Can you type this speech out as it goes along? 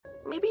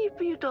Maybe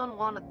if you don't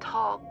want to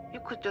talk,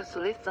 you could just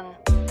listen.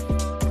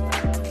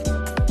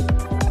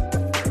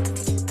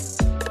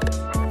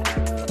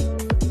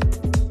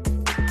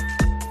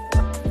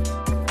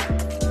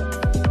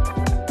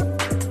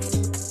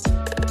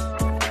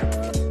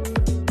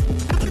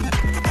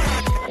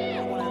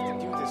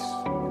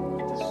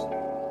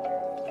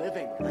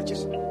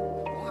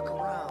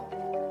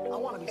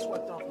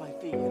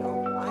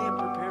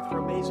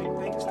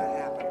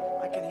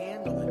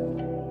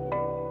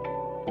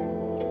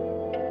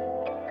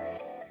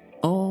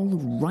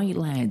 Right,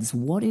 lads,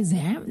 what is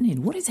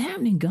happening? What is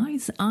happening,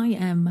 guys? I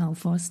am Mal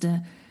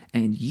Foster,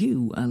 and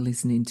you are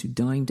listening to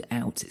Dimed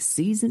Out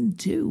Season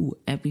 2,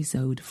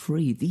 Episode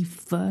 3, the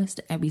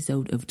first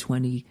episode of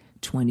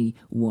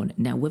 2021.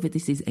 Now, whether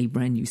this is a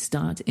brand new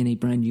start in a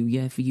brand new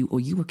year for you, or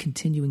you are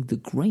continuing the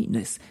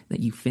greatness that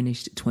you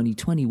finished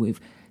 2020 with,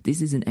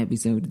 this is an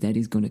episode that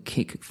is going to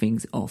kick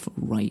things off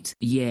right.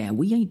 Yeah,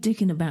 we ain't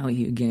dicking about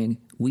here, gang.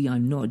 We are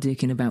not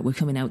dicking about. We're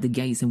coming out the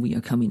gates and we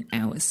are coming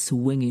out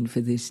swinging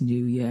for this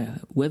new year.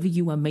 Whether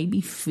you are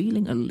maybe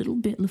feeling a little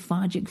bit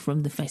lethargic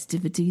from the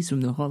festivities,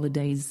 from the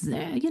holidays,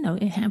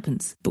 it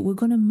happens. But we're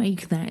going to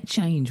make that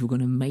change. We're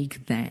going to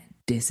make that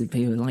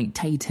disappear. Like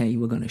Tay-Tay,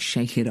 we're going to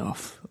shake it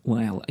off.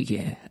 Well,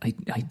 yeah, I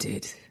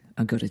did.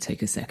 I got to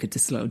take a second to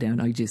slow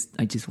down. I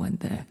just went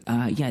there.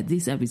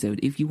 This episode,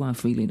 if you are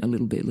feeling a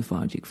little bit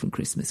lethargic from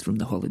Christmas, from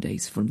the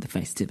holidays, from the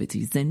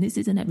festivities, then this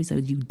is an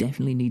episode you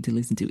definitely need to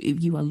listen to.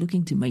 If you are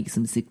looking to make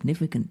some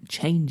significant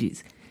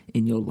changes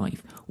in your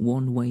life,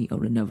 one way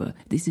or another,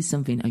 this is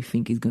something I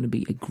think is going to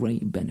be a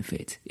great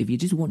benefit. If you're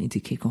just wanting to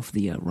kick off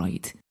the year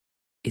right,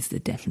 it's the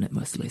definite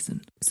must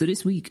listen. So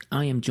this week,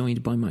 I am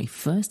joined by my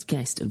first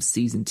guest of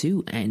Season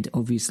 2, and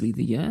obviously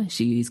the year.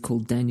 She is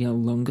called Danielle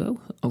Longo,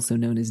 also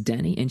known as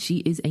Danny, and she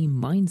is a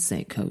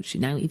mindset coach.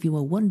 Now, if you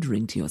are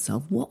wondering to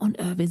yourself, what on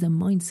earth is a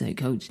mindset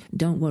coach?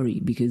 Don't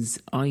worry, because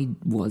I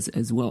was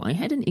as well. I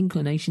had an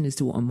inclination as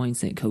to what a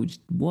mindset coach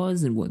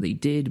was and what they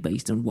did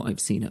based on what I've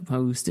seen her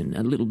post and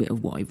a little bit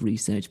of what I've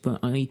researched, but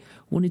I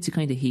wanted to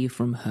kind of hear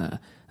from her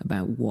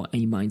about what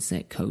a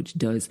mindset coach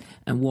does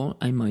and what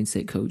a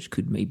mindset coach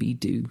could maybe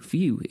do for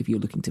you if you're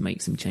looking to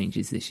make some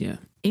changes this year.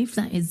 If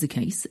that is the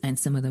case, and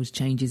some of those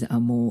changes are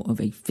more of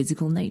a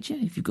physical nature,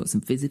 if you've got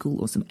some physical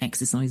or some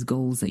exercise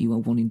goals that you are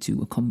wanting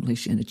to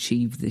accomplish and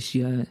achieve this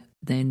year,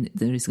 then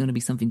there is going to be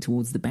something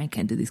towards the back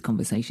end of this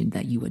conversation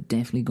that you are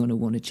definitely going to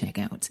want to check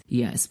out.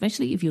 Yeah,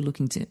 especially if you're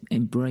looking to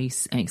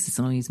embrace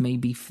exercise,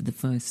 maybe for the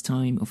first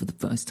time or for the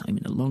first time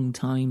in a long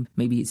time.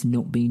 Maybe it's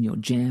not been your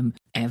jam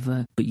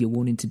ever, but you're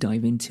wanting to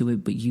dive into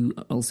it, but you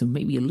are also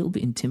maybe a little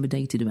bit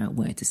intimidated about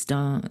where to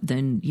start.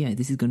 Then, yeah,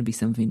 this is going to be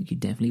something you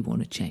definitely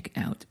want to check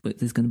out. But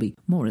there's going to be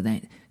more of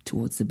that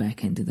towards the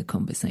back end of the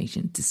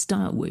conversation. To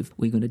start with,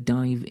 we're going to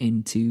dive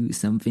into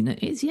something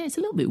that is, it's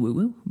a little bit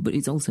woo-woo, but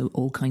it's also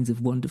all kinds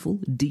of wonderful,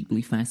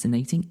 deeply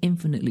fascinating,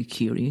 infinitely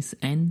curious,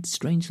 and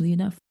strangely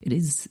enough, it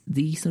is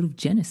the sort of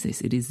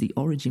genesis, it is the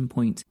origin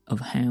point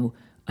of how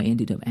I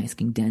ended up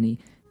asking Danny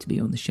to be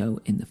on the show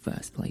in the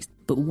first place.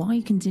 But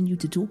why continue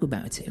to talk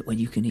about it when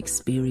you can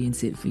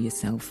experience it for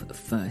yourself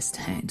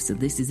firsthand? So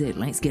this is it.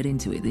 Let's get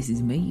into it. This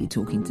is me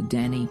talking to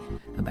Danny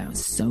about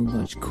so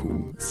much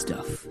cool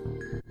stuff.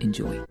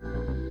 Enjoy.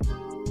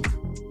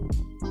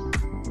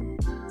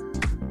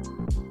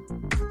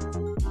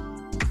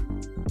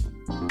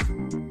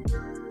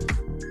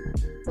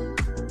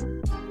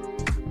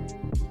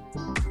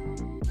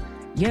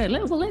 Yeah,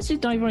 let's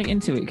just dive right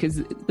into it,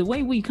 because the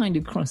way we kind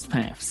of crossed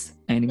paths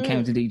and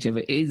encountered each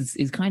other is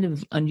kind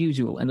of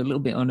unusual and a little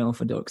bit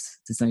unorthodox,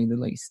 to say the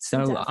least. So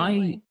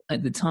definitely. I,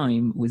 at the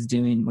time, was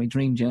doing my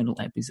Dream Journal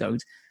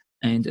episode,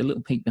 and a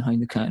little peek behind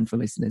the curtain for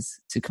listeners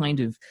to kind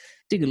of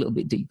dig a little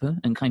bit deeper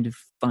and kind of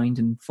find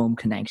and form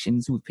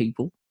connections with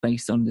people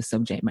based on the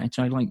subject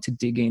matter. I like to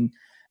dig in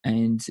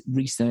and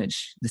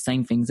research the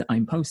same things that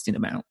I'm posting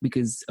about,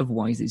 because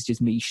otherwise it's just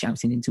me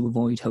shouting into a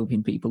void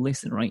hoping people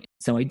listen, right?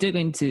 So I dug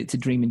into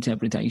dream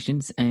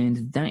interpretations,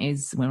 and that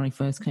is where I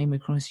first came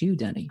across you,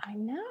 Danny. I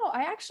know.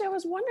 I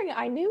was wondering,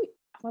 I knew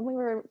when we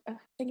were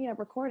thinking of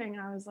recording,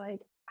 I was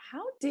like,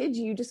 how did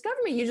you discover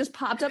me? You just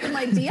popped up in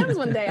my DMs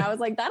one day. I was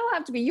like, that'll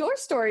have to be your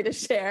story to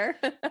share.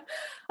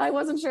 I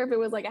wasn't sure if it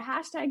was like a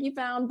hashtag you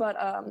found, but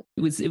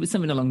it was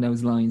something along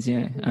those lines.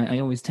 Yeah, I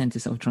always tend to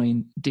sort of try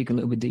and dig a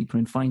little bit deeper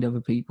and find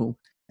other people,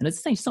 and as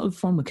I say, sort of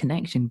form a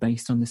connection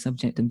based on the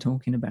subject I'm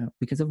talking about,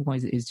 because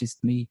otherwise it is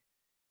just me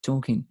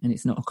talking and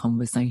it's not a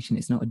conversation,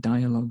 it's not a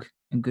dialogue.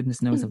 And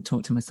goodness knows I've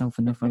talked to myself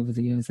enough over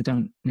the years. I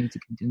don't need to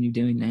continue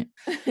doing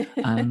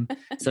that.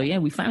 So yeah,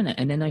 we found that.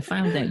 And then I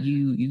found that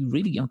you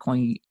really are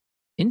quite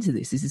into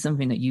this. This is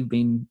something that you've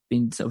been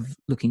sort of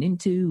looking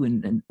into,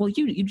 and well,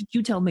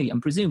 you tell me.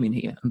 I'm presuming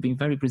here. I'm being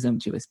very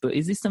presumptuous, but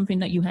is this something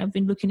that you have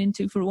been looking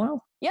into for a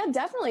while? Yeah,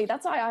 definitely.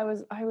 That's why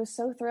I was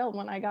so thrilled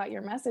when I got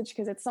your message,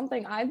 because it's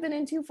something I've been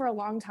into for a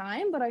long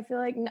time, but I feel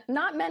like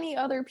not many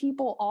other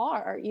people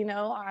are. You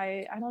know,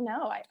 I don't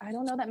know. I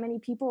don't know that many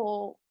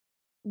people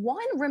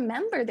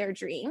remember their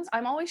dreams.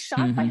 I'm always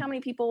shocked by how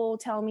many people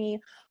tell me,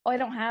 oh, I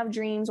don't have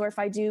dreams, or if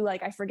I do,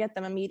 like, I forget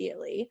them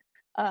immediately.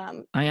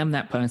 I am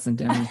that person,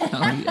 Danny.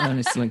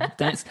 Honestly,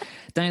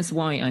 that's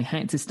why I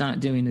had to start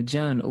doing a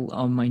journal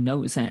on my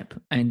notes app,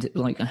 and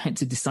like I had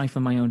to decipher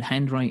my own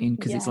handwriting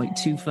because it's like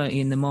 2:30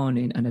 in the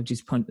morning, and I've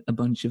just put a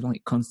bunch of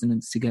like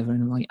consonants together,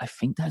 and I'm like, I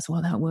think that's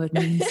what that word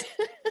means,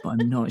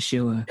 but I'm not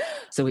sure.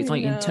 So it's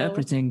like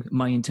interpreting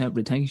my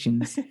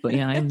interpretations. But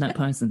yeah, I am that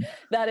person.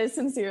 That is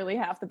sincerely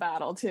half the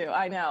battle too.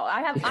 I know.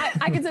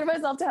 I consider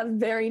myself to have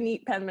very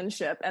neat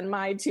penmanship, and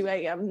my 2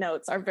 a.m.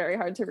 notes are very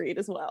hard to read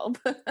as well.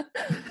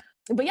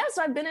 But yeah,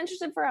 so I've been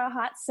interested for a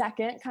hot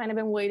second, kind of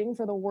been waiting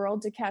for the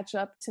world to catch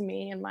up to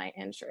me and my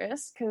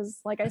interests. Because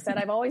like I said,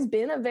 I've always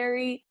been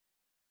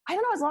I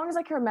don't know, as long as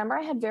I can remember,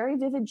 I had very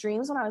vivid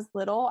dreams when I was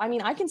little. I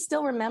mean, I can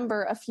still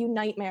remember a few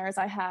nightmares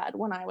I had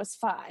when I was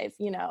 5,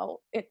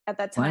 at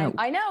that time. Wow.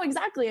 I know,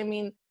 exactly. I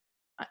mean,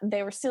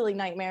 they were silly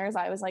nightmares.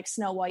 I was like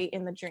Snow White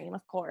in the dream,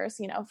 of course,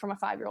 from a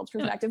 5-year-old's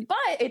perspective.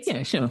 But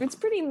it's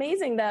pretty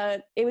amazing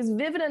that it was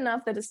vivid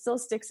enough that it still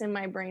sticks in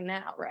my brain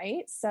now,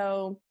 right?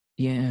 So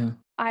yeah.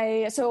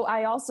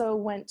 I also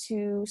went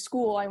to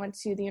school. I went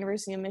to the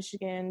University of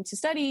Michigan to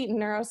study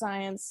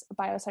neuroscience,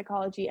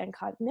 biopsychology, and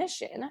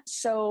cognition.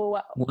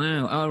 So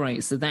wow, all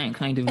right. So that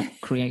kind of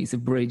creates a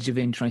bridge of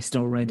interest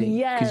already.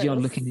 Yes, because you're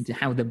looking into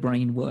how the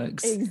brain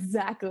works.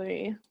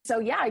 Exactly. So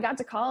yeah, I got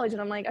to college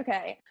and I'm like,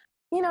 okay.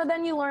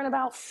 Then you learn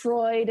about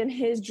Freud and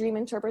his dream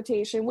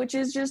interpretation, which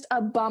is just a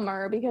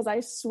bummer because I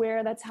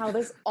swear that's how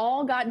this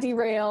all got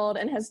derailed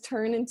and has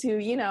turned into,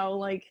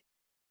 like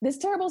this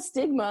terrible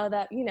stigma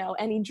that,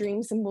 any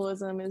dream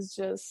symbolism is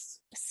just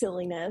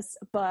silliness.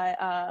 But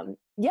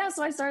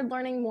so I started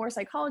learning more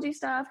psychology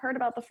stuff, heard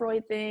about the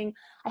Freud thing.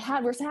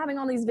 Was having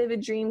all these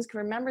vivid dreams, could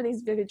remember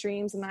these vivid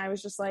dreams. And I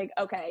was just like,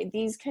 okay,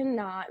 these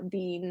cannot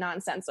be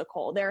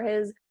nonsensical. There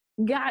has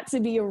got to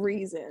be a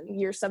reason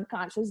your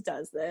subconscious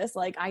does this.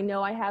 Like, I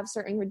know I have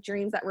certain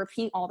dreams that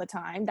repeat all the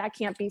time. That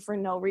can't be for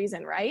no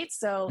reason, right?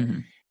 So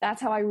that's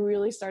how I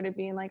really started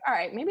being like, all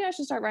right, maybe I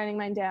should start writing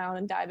mine down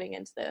and diving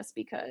into this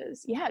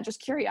because,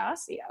 just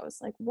curiosity. I was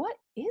like, what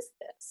is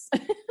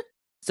this?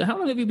 So how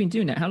long have you been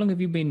doing that? How long have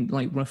you been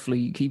like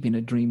roughly keeping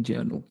a dream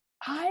journal?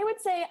 I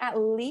would say at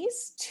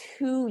least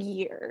 2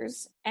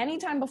 years.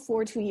 Anytime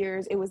before 2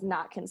 years, it was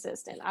not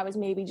consistent. I was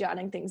maybe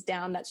jotting things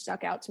down that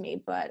stuck out to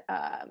me, but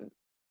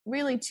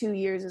really 2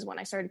 years is when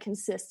I started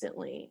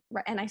consistently.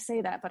 And I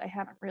say that, but I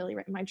haven't really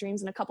written my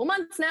dreams in a couple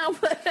months now,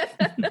 but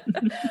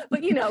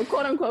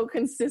quote unquote,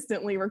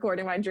 consistently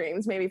recording my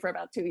dreams, maybe for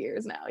about 2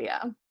 years now.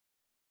 Yeah.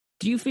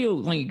 Do you feel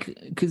like,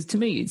 because to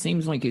me, it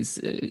seems like it's,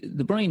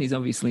 the brain is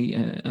obviously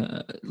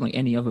like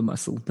any other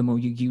muscle. The more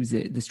you use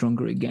it, the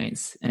stronger it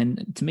gets.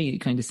 And to me, it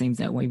kind of seems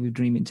that way with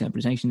dream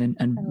interpretation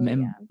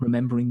and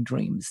remembering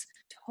dreams.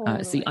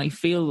 Totally. I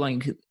feel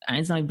like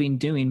as I've been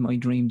doing my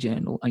dream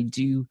journal,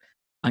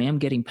 I am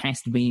getting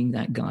past being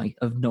that guy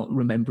of not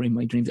remembering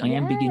my dreams. I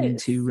am beginning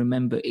to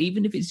remember,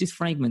 even if it's just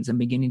fragments, I'm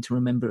beginning to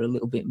remember a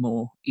little bit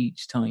more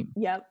each time.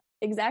 Yep,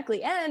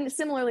 exactly. And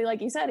similarly,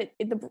 like you said,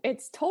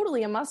 it's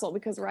totally a muscle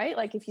because, right?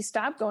 Like if you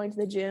stop going to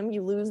the gym,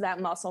 you lose that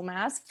muscle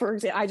mass. For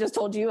example, I just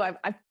told you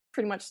I've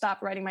pretty much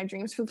stopped writing my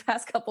dreams for the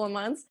past couple of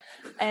months.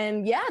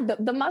 And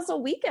the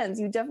muscle weakens.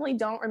 You definitely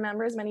don't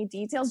remember as many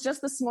details.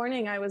 Just this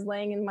morning, I was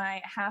laying in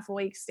my half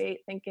awake state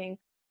thinking,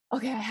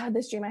 okay, I had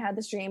this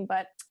dream,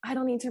 but I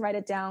don't need to write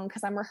it down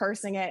because I'm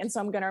rehearsing it. And so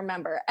I'm going to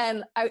remember.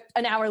 And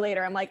an hour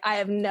later, I'm like, I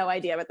have no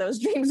idea what those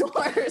dreams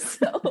were.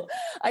 So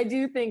I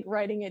do think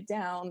writing it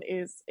down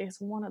is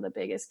one of the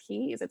biggest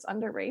keys. It's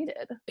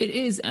underrated. It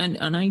is. And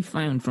I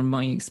found from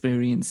my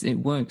experience, it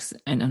works.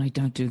 And I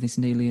don't do this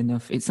nearly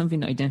enough. It's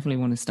something that I definitely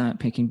want to start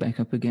picking back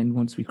up again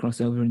once we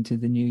cross over into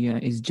the new year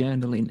is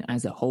journaling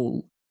as a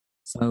whole.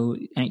 So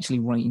actually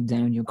writing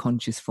down your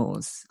conscious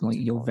thoughts, like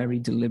your very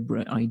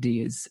deliberate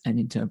ideas and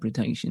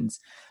interpretations.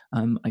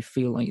 I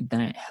feel like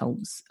that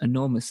helps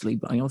enormously,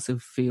 but I also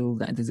feel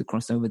that there's a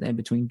crossover there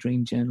between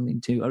dream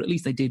journaling too, or at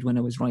least I did when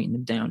I was writing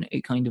them down.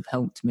 It kind of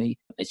helped me,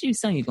 as you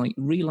say, like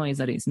realize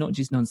that it's not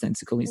just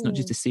nonsensical. It's not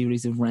just a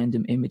series of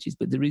random images,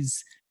 but there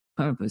is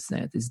purpose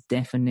there. There's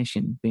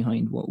definition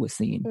behind what we're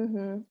seeing.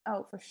 Mm-hmm.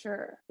 Oh, for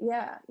sure.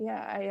 Yeah.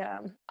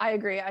 I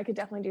agree. I could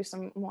definitely do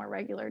some more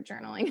regular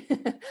journaling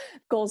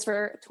goals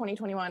for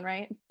 2021,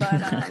 right? But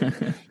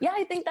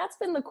I think that's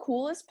been the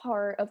coolest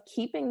part of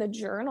keeping the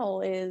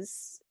journal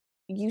is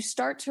you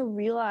start to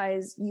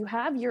realize you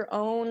have your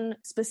own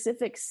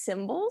specific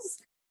symbols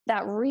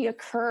that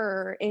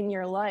reoccur in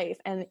your life.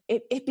 And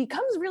it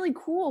becomes really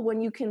cool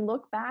when you can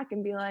look back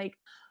and be like,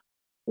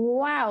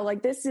 wow,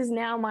 like this is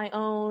now my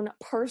own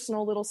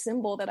personal little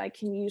symbol that I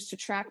can use to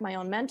track my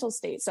own mental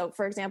state. So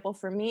for example,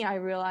 for me, I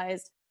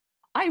realized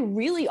I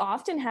really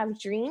often have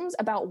dreams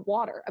about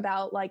water,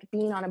 about like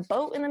being on a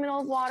boat in the middle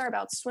of water,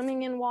 about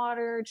swimming in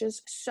water,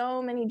 just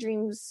so many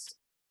dreams.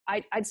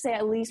 I'd say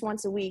at least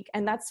once a week.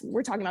 And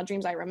we're talking about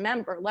dreams I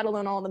remember, let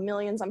alone all the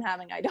millions I'm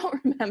having I don't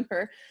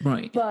remember.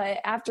 Right. But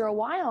after a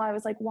while, I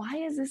was like, why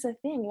is this a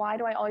thing? Why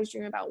do I always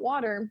dream about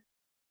water?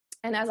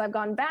 And as I've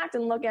gone back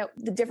and look at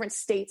the different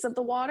states of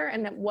the water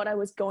and what I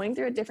was going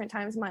through at different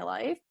times in my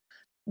life,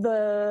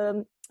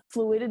 the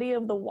fluidity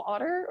of the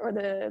water or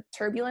the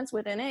turbulence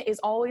within it is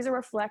always a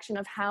reflection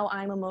of how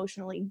I'm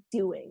emotionally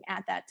doing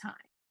at that time.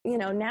 You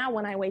know, now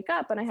when I wake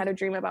up and I had a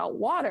dream about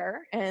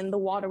water and the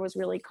water was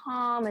really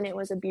calm and it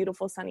was a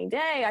beautiful sunny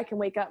day, I can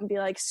wake up and be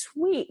like,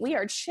 sweet, we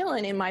are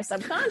chilling in my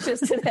subconscious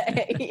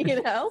today, you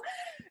know?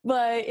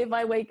 But if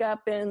I wake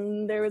up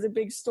and there was a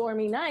big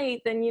stormy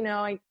night, then, you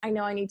know, I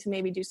know I need to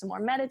maybe do some more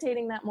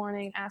meditating that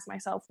morning, ask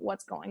myself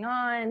what's going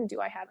on.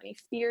 Do I have any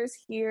fears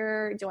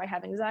here? Do I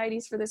have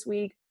anxieties for this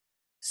week?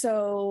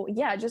 So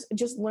yeah, just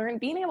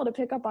being able to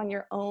pick up on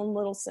your own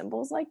little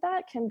symbols like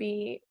that can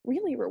be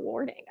really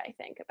rewarding, I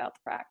think, about the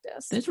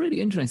practice. That's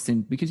really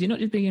interesting because you're not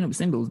just picking up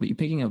symbols, but you're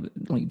picking up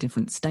like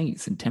different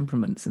states and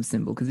temperaments of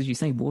symbol. Because as you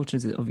say, water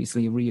is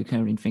obviously a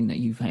reoccurring thing that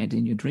you've had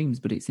in your dreams,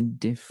 but it's in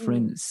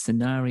different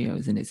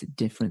scenarios and it's at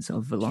different sort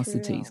of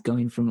velocities,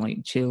 going from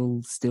like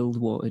chill, stilled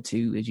water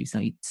to, as you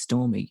say,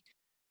 stormy.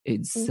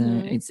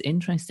 It's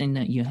interesting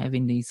that you're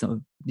having these sort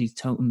of these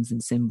totems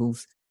and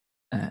symbols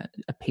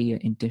appear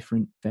in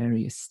different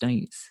various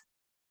states.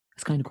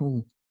 It's kind of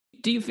cool.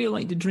 Do you feel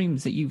like the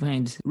dreams that you've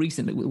had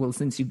recently, well,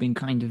 since you've been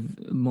kind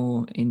of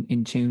more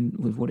in tune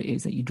with what it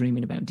is that you're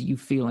dreaming about, do you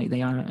feel like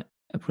they are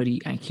a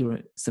pretty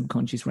accurate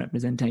subconscious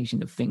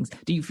representation of things?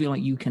 Do you feel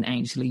like you can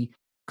actually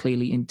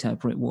clearly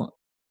interpret what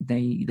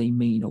they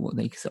mean or what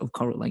they sort of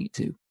correlate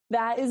to?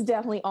 That is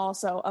definitely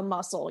also a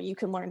muscle you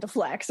can learn to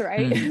flex,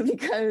 right?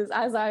 Because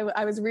as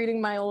I was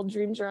reading my old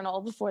dream journal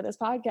before this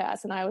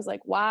podcast, and I was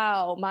like,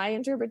 wow, my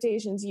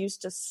interpretations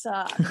used to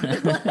suck.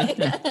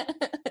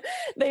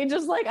 They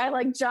just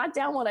I jot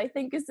down what I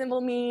think a symbol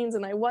means,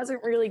 and I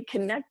wasn't really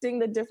connecting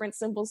the different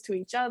symbols to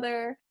each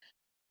other.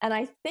 And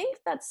I think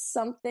that's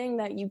something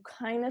that you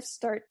kind of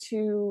start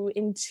to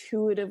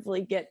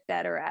intuitively get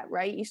better at,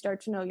 right? You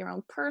start to know your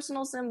own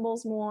personal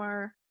symbols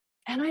more.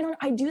 And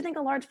I do think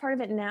a large part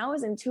of it now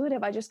is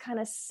intuitive. I just kind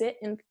of sit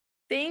and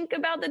think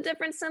about the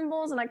different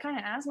symbols and I kind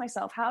of ask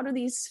myself, how do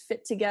these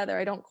fit together?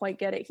 I don't quite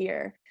get it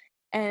here.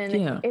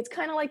 And it's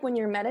kind of like when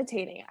you're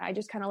meditating, I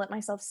just kind of let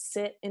myself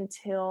sit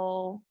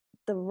until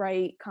the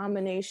right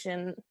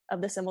combination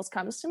of the symbols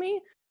comes to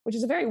me, which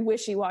is a very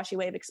wishy-washy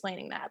way of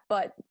explaining that.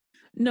 But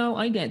no,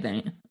 I get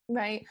that.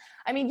 Right.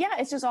 I mean, yeah,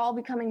 it's just all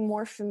becoming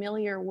more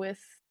familiar with,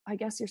 I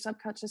guess, your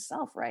subconscious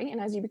self, right? And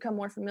as you become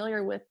more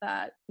familiar with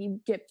that, you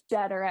get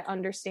better at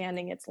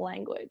understanding its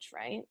language,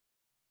 right?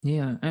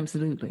 Yeah,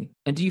 absolutely.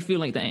 And do you feel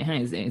like that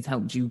it's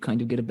helped you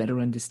kind of get a better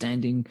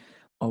understanding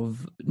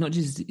of not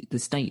just the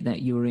state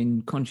that you're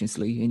in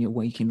consciously in your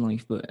waking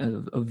life, but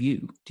of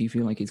you? Do you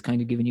feel like it's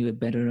kind of given you a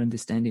better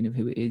understanding of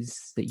who it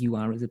is that you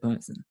are as a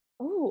person?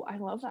 Oh, I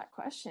love that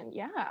question.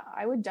 Yeah,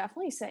 I would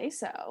definitely say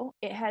so.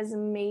 It has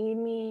made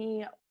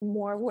me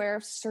more aware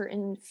of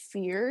certain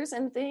fears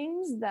and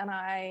things than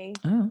I.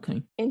 Oh,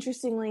 okay.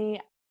 Interestingly,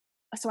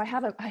 so I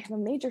have a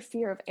major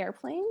fear of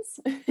airplanes.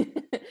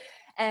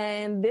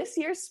 And this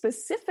year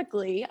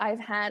specifically, I've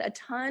had a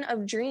ton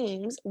of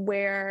dreams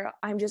where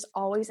I'm just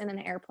always in an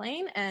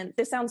airplane. And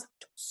this sounds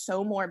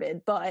so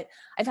morbid, but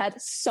I've had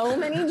so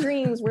many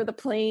dreams where the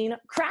plane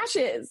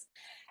crashes.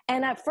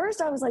 And at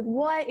first I was like,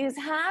 what is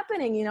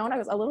happening? You know, and I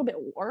was a little bit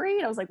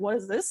worried. I was like, what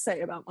does this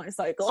say about my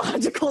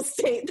psychological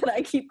state that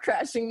I keep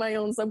crashing my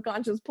own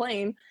subconscious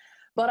plane?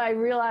 But I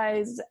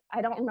realized,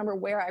 I don't remember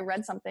where I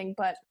read something,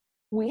 but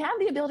we have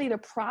the ability to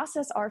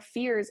process our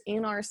fears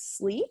in our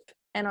sleep.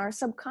 And our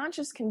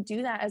subconscious can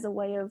do that as a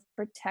way of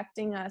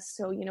protecting us.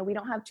 So, you know, we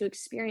don't have to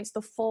experience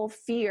the full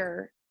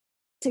fear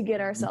to get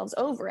ourselves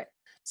over it.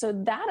 So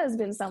that has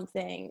been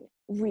something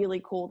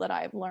really cool that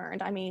I've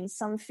learned. I mean,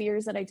 some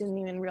fears that I didn't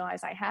even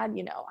realize I had,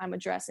 you know, I'm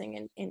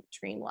addressing in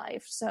dream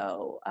life.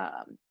 So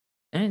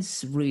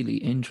that's really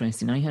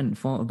interesting. I hadn't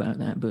thought about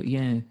that, but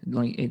yeah,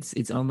 like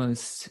it's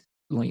almost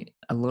like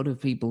a lot of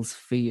people's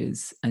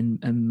fears and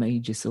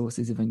major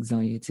sources of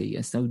anxiety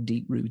are so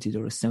deep rooted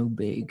or are so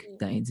big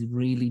that it's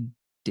really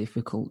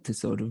difficult to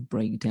sort of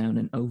break down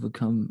and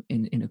overcome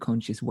in a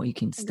conscious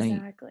waking state.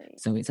 Exactly.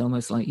 So it's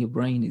almost like your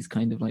brain is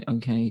kind of like,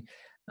 okay,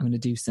 I'm going to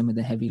do some of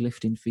the heavy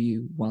lifting for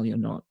you while you're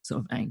not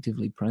sort of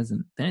actively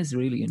present. That's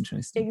really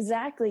interesting.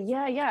 Exactly.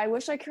 Yeah. I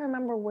wish I could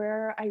remember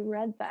where I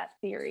read that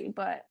theory,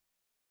 but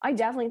I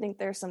definitely think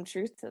there's some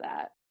truth to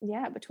that.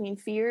 Yeah, between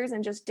fears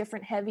and just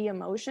different heavy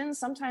emotions.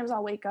 Sometimes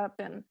I'll wake up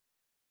and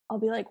I'll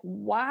be like,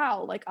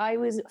 wow, like I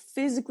was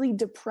physically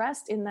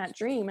depressed in that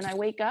dream, and I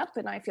wake up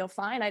and I feel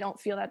fine. I don't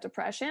feel that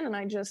depression. And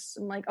I'm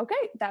like,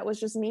 okay, that was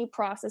just me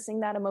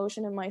processing that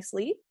emotion in my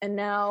sleep. And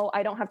now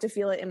I don't have to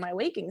feel it in my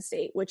waking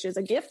state, which is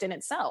a gift in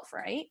itself,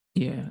 right?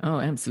 Yeah.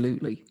 Oh,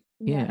 absolutely.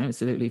 Yeah,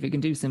 absolutely. If it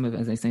can do some of,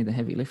 as I say, the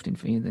heavy lifting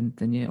for you,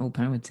 then yeah, all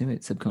power to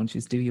it.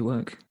 Subconscious, do your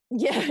work.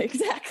 Yeah,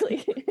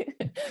 exactly.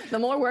 The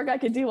more work I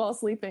could do while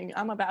sleeping,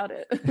 I'm about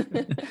it.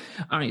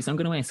 All right, so I'm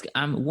going to ask,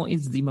 what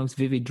is the most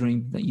vivid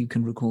dream that you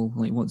can recall?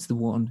 Like, what's the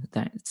one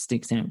that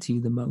sticks out to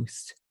you the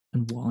most,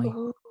 and why?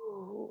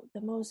 Oh,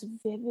 the most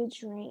vivid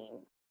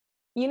dream.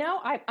 You know,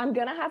 I'm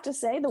going to have to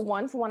say the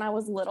one from when I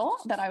was little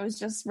that I was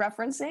just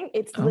referencing,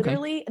 it's Okay.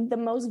 literally the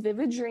most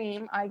vivid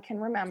dream I can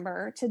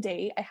remember to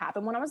date. It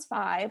happened when I was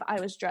 5. I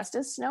was dressed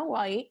as Snow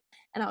White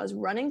and I was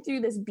running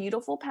through this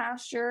beautiful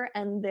pasture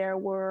and there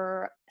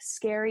were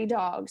scary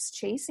dogs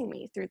chasing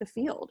me through the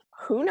field.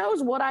 Who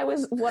knows what I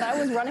was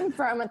running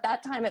from at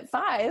that time at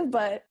 5,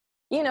 but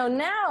you know,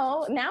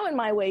 now in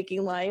my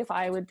waking life,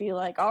 I would be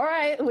like, all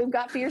right, we've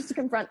got fears to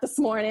confront this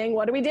morning.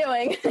 What are we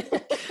doing?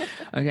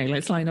 Okay,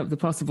 let's line up the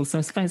possible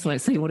suspects.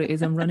 Let's see what it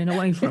is I'm running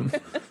away from.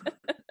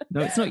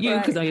 No, it's not you,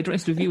 because I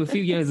addressed with you a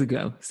few years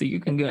ago, so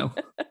you can go.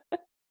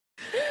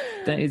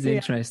 That is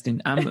interesting.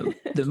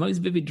 The most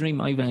vivid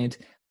dream I've had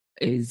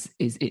is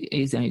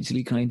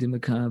actually kind of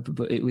macabre,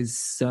 but it was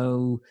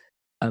so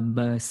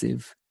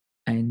immersive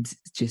and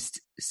just,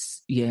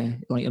 yeah,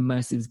 like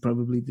immersive is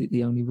probably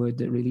the only word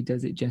that really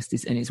does it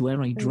justice. And it's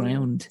where I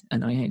drowned,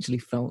 and I actually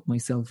felt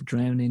myself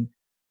drowning.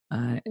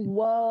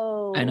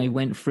 Whoa. And I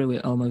went through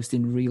it almost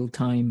in real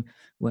time,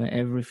 where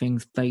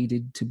everything's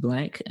faded to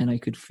black and I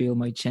could feel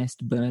my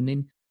chest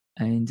burning.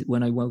 And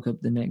when I woke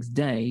up the next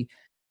day,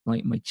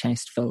 like my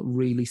chest felt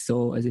really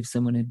sore, as if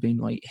someone had been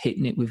like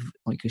hitting it with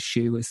like a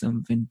shoe or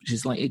something.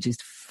 Just like, it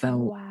just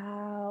felt.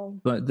 Wow.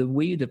 But the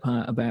weirder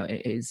part about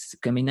it is,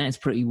 I mean, that's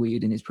pretty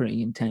weird and it's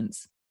pretty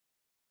intense.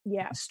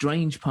 Yeah. The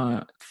strange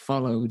part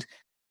followed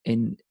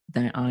in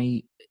that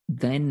I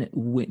then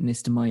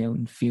witnessed my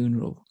own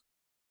funeral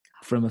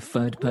from a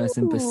third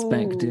person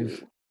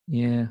perspective.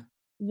 Yeah.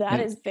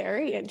 That is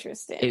very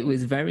interesting. It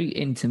was very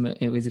intimate.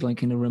 It was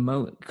like in a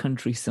remote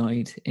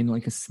countryside in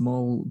like a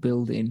small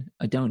building.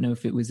 I don't know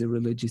if it was a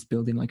religious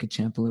building like a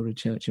chapel or a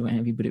church or what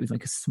have you, but it was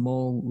like a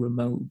small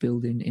remote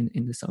building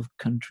in the sort of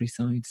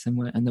countryside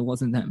somewhere. And there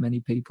wasn't that many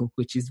people,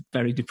 which is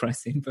very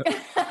depressing. But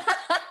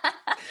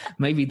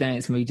maybe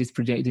that's me just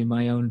projecting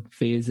my own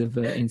fears of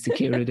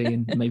insecurity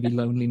and maybe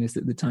loneliness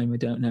at the time. I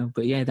don't know.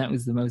 But yeah, that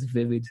was the most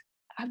vivid.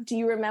 Do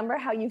you remember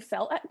how you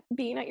felt at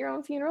being at your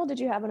own funeral?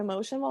 Did you have an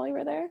emotion while you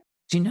were there?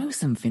 Do you know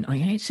something?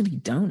 I actually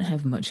don't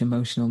have much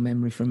emotional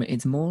memory from it.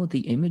 It's more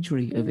the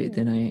imagery of it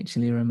than I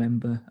actually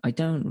remember. I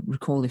don't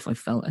recall if I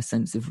felt a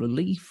sense of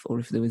relief or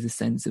if there was a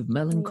sense of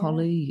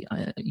melancholy.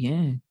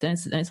 Yeah,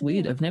 that's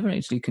weird. I've never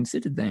actually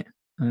considered that,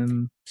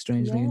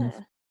 strangely enough.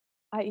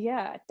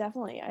 Yeah,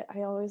 definitely.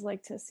 I always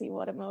like to see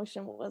what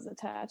emotion was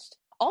attached.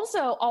 Also,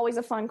 always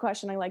a fun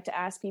question I like to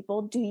ask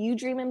people. Do you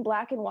dream in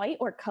black and white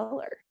or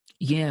color?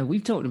 Yeah,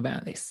 we've talked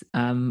about this.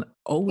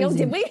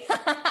 Did we?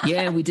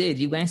 Yeah, we did.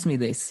 You asked me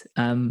this,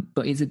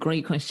 but it's a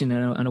great question,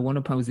 and I want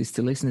to pose this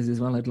to listeners as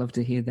well. I'd love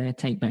to hear their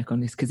take back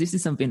on this, because this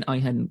is something I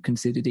hadn't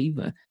considered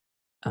either.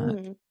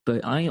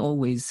 But I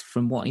always,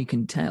 from what I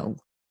can tell,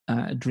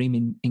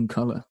 dream in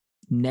color.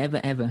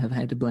 Never, ever have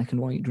had a black and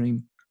white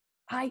dream.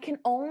 I can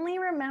only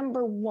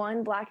remember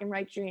one black and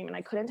white dream, and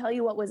I couldn't tell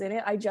you what was in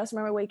it. I just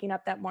remember waking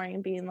up that morning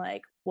and being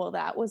like, well,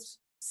 that was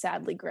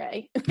sadly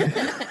gray.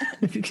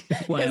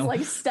 Wow. It's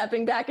like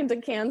stepping back into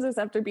Kansas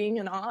after being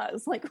in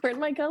Oz. Like, where'd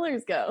my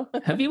colors go?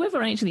 Have you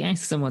ever actually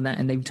asked someone that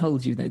and they've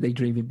told you that they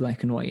dream in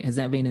black and white? Has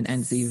that been an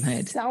answer you've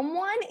had?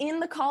 Someone in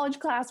the college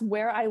class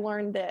where I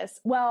learned this,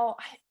 well,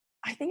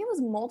 I think it was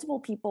multiple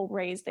people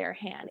raised their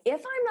hand. If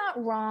I'm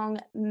not wrong,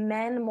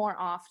 men more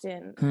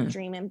often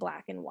dream in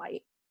black and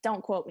white.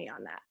 Don't quote me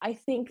on that.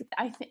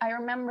 I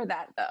remember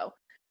that though.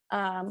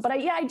 But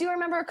I do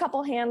remember a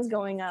couple hands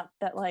going up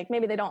that, like,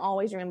 maybe they don't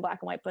always dream in black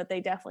and white, but they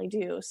definitely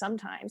do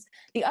sometimes.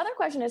 The other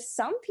question is,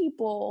 some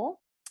people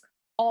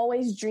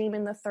always dream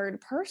in the third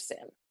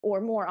person,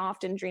 or more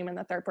often dream in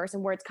the third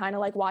person, where it's kind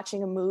of like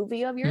watching a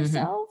movie of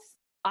yourself.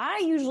 I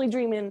usually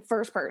dream in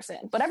first person,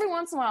 but every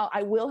once in a while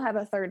I will have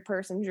a third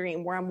person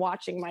dream where I'm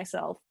watching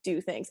myself do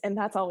things, and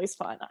that's always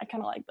fun. I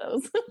kind of like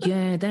those.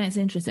 Yeah, that's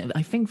interesting.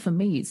 I think for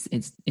me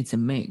it's a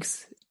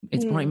mix.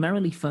 It's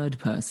primarily third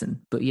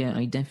person, but yeah,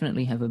 I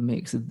definitely have a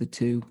mix of the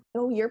two.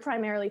 Oh, you're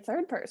primarily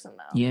third person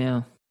though.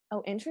 Yeah.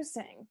 Oh,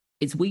 interesting.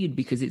 It's weird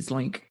because it's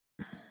like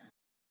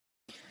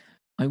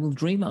I will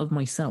dream of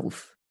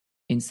myself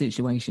in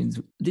situations.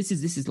 This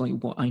is like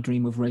what I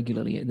dream of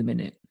regularly at the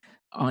minute.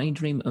 I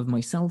dream of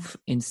myself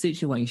in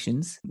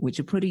situations which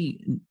are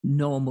pretty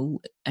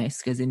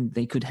normal-esque, as in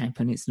they could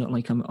happen. It's not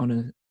like I'm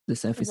on the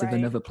surface of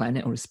another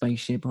planet or a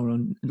spaceship or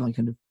on like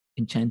an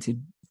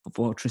enchanted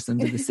fortress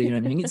under the sea or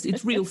anything.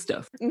 It's real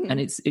stuff,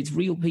 and it's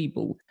real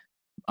people.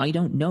 I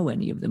don't know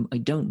any of them. I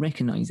don't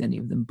recognize any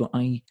of them, but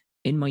I,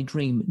 in my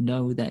dream,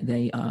 know that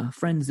they are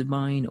friends of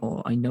mine,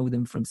 or I know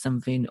them from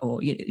something, or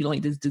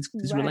like there's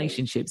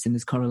relationships and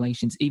there's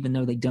correlations, even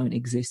though they don't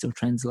exist or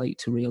translate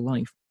to real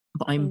life.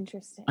 But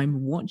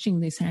I'm watching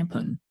this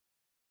happen,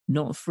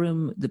 not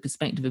from the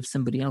perspective of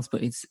somebody else,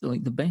 but it's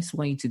like the best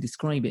way to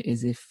describe it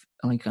is if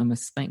like I'm a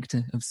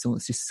spectre of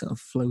sorts, just sort of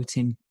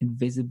floating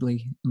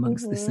invisibly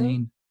amongst the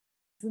scene.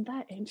 Isn't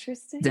that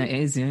interesting? That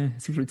is, yeah.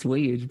 It's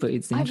weird, but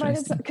it's I find it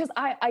interesting. because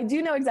I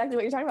do know exactly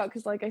what you're talking about,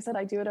 because like I said,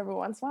 I do it every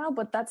once in a while,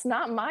 but that's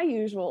not my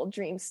usual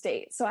dream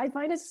state. So I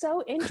find it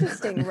so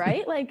interesting,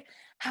 right? Like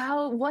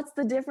what's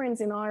the difference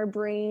in our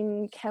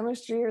brain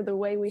chemistry or the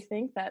way we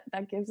think that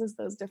gives us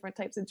those different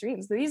types of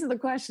dreams? These are the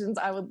questions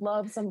I would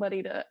love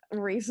somebody to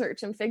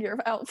research and figure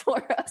out for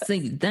us.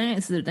 See,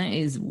 that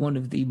is one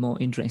of the more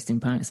interesting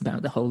parts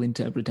about the whole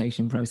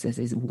interpretation process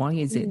is why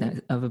is it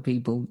that other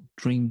people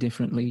dream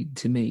differently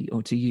to me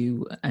or to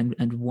you,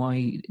 and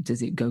why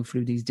does it go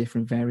through these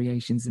different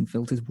variations and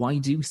filters? Why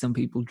do some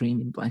people dream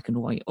in black and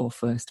white or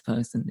first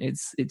person?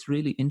 It's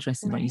really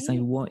interesting. Right? Like you say,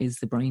 what is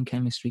the brain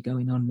chemistry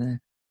going on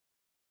there?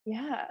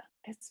 Yeah,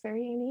 it's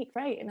very unique,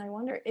 right? And I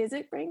wonder, is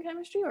it brain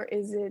chemistry, or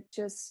is it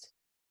just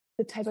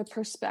the type of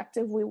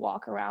perspective we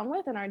walk around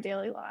with in our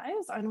daily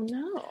lives? I don't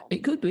know.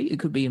 It could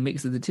be a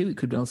mix of the two. It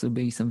could also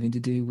be something to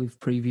do with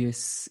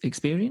previous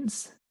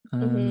experience.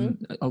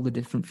 All the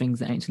different things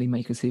that actually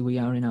make us who we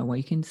are in our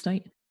waking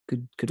state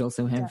could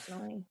also have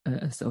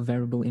a sort of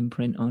variable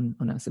imprint on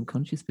our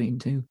subconscious being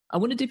too. I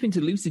want to dip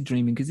into lucid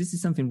dreaming because this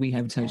is something we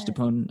have touched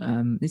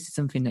upon. This is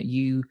something that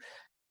you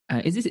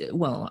is this,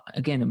 well,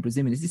 again, I'm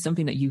presuming, is this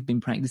something that you've been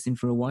practicing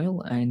for a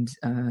while, and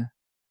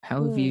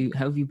how have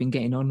you been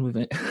getting on with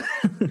it?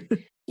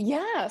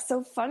 Yeah,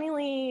 so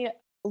funnily,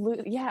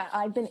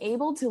 I've been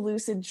able to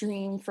lucid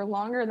dream for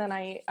longer than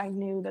I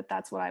knew that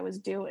that's what I was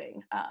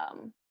doing.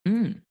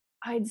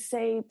 I'd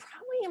say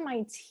probably in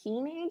my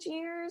teenage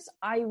years,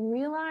 I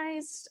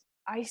realized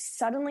I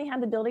suddenly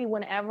had the ability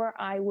whenever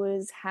I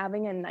was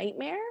having a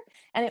nightmare,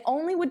 and it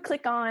only would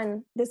click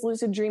on, this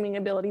lucid dreaming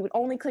ability would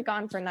only click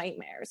on for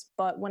nightmares.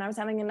 But when I was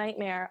having a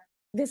nightmare,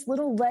 this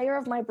little layer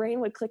of my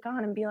brain would click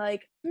on and be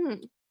like,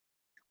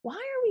 why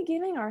are we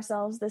giving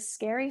ourselves this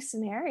scary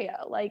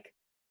scenario? Like,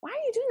 why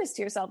are you doing this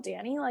to yourself,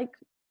 Danny? Like,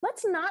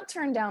 let's not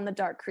turn down the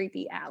dark,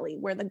 creepy alley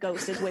where the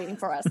ghost is waiting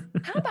for us.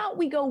 How about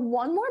we go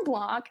one more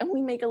block and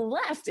we make a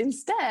left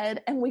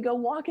instead, and we go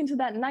walk into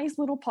that nice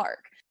little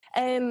park?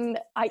 And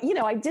I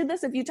did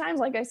this a few times,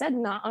 like I said,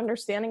 not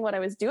understanding what I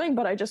was doing,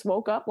 but I just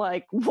woke up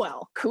like,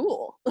 well,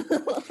 cool.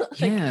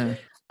 Yeah.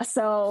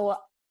 So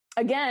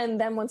again,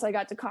 then once I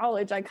got to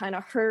college, I kind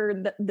of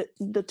heard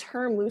the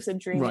term lucid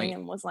dreaming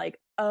and was like,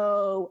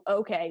 oh,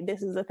 okay,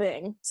 this is a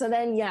thing. So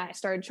then, I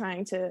started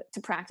trying to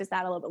practice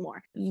that a little bit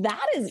more.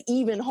 That is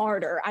even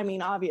harder, I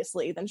mean,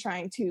 obviously, than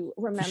trying to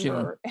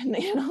remember and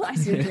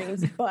analyze your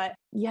dreams. But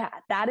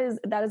that is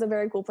a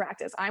very cool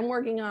practice. I'm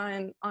working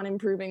on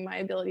improving my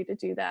ability to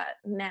do that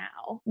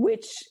now,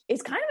 which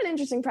is kind of an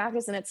interesting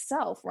practice in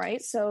itself,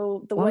 right?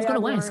 So I was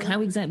going to ask,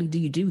 how exactly do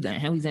you do that?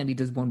 How exactly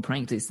does one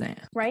practice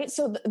that? Right.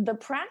 So the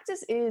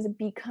practice is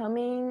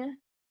becoming,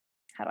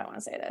 how do I want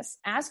to say this?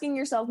 Asking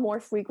yourself more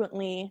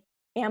frequently,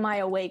 am I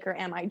awake or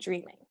am I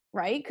dreaming?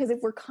 Right? Because if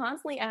we're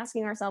constantly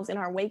asking ourselves in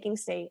our waking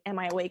state, am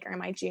I awake or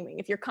am I dreaming?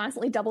 If you're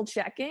constantly double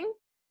checking,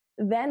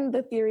 then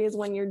the theory is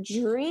when you're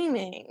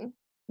dreaming,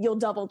 you'll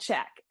double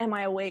check, am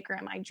I awake or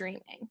am I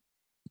dreaming?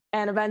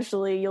 And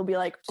eventually you'll be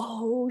like,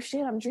 oh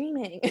shit, I'm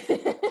dreaming.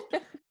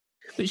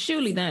 But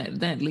surely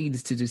that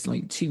leads to just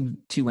like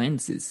two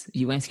answers.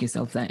 You ask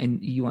yourself that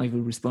and you either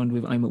respond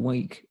with I'm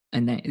awake,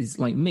 and that is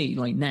like me,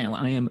 like now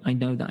I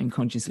know that I'm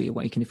consciously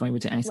awake, and if I were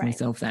to ask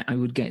myself that, I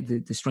would get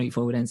the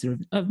straightforward answer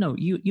of no,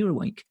 you're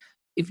awake.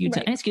 If you're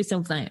to ask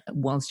yourself that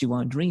whilst you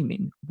are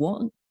dreaming,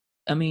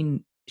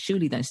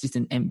 surely that's just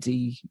an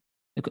empty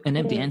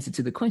answer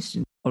to the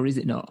question, or is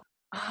it not?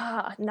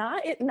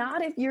 Not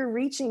if you're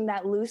reaching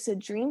that lucid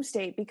dream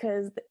state,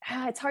 because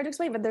it's hard to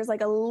explain, but there's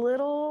like a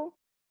little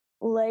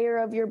layer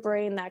of your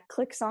brain that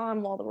clicks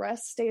on while the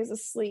rest stays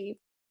asleep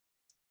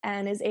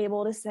and is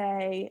able to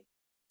say,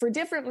 for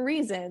different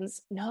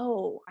reasons,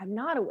 no, I'm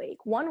not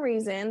awake. One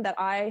reason that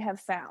I have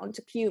found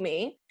to cue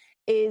me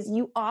is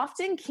you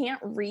often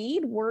can't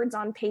read words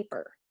on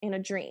paper in a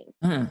dream.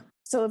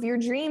 So if you're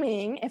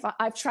dreaming, if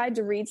I've tried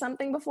to read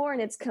something before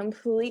and it's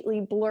completely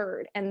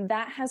blurred, and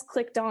that has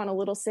clicked on a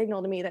little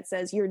signal to me that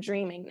says you're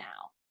dreaming now.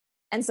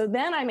 And so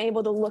then I'm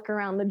able to look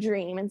around the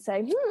dream and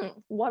say,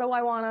 what do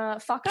I want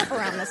to fuck up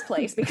around this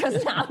place?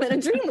 Because now I'm in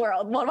a dream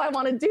world. What do I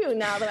want to do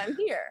now that I'm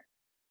here?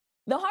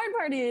 The hard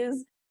part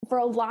is, for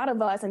a lot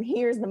of us, and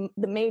here's the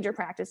major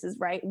practices,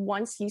 right?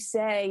 Once you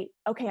say,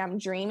 okay, I'm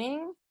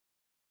dreaming,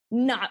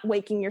 not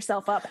waking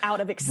yourself up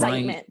out of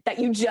excitement that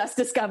you just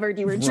discovered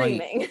you were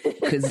dreaming.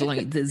 Because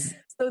like there's...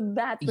 So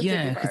that's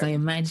the because I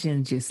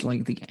imagine just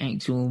like the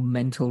actual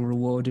mental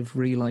reward of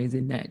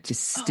realizing that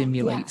just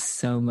stimulates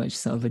so much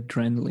sort of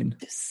adrenaline.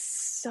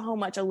 Just so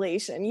much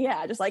elation.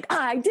 Yeah, just like,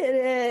 I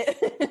did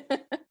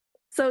it.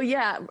 So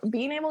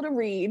being able to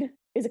read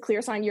is a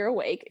clear sign you're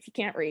awake. If you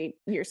can't read,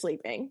 you're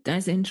sleeping.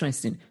 That's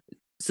interesting.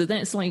 So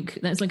that's like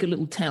a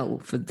little tell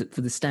for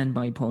the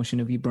standby portion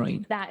of your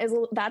brain.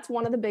 That's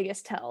one of the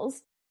biggest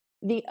tells.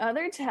 The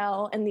other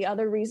tell, and the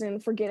other reason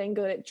for getting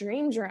good at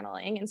dream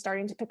journaling and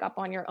starting to pick up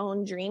on your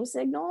own dream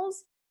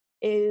signals,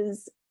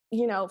 is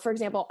you know, for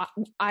example,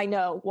 I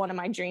know one of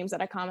my dreams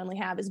that I commonly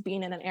have is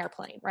being in an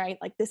airplane, right?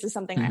 Like this is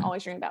something I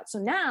always dream about. So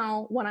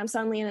now when I'm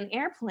suddenly in an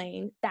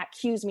airplane, that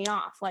cues me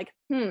off. Like,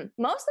 most of the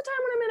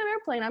time when I'm in an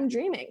airplane, I'm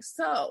dreaming.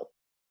 So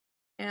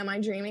am I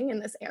dreaming in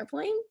this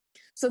airplane?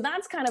 So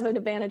that's kind of an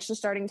advantage to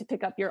starting to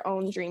pick up your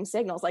own dream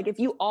signals. Like if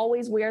you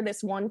always wear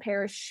this one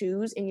pair of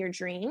shoes in your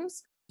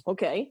dreams,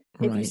 okay,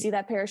 if you see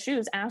that pair of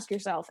shoes, ask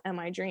yourself, am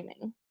I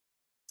dreaming?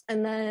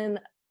 And then,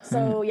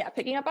 so yeah,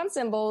 picking up on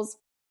symbols,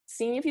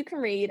 seeing if you can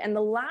read. And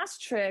the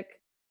last trick,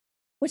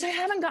 which I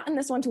haven't gotten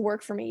this one to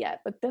work for me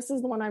yet, but this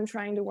is the one I'm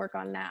trying to work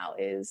on now,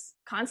 is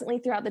constantly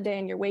throughout the day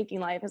in your waking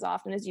life, as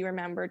often as you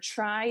remember,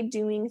 try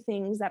doing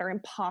things that are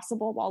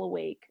impossible while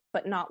awake,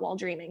 but not while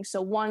dreaming.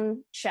 So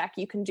one check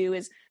you can do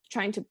is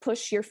trying to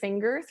push your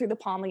finger through the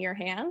palm of your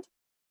hand.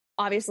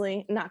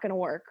 Obviously not going to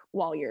work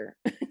while you're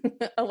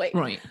awake.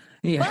 Right.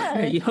 Yeah.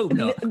 But you hope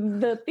not.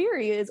 The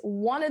theory is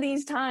one of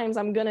these times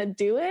I'm going to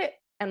do it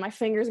and my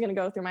finger's going to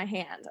go through my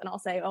hand and I'll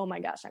say, oh my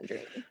gosh, I'm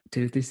dreaming.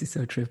 Dude, this is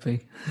so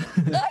trippy.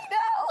 I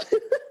know.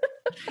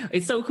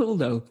 It's so cool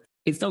though.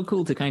 It's so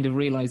cool to kind of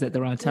realize that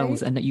there are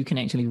tells and that you can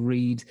actually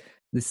read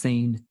the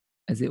scene,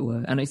 as it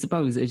were. And I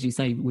suppose, as you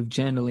say, with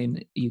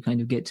journaling, you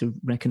kind of get to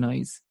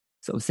recognize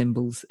sort of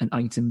symbols and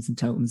items and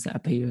totems that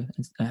appear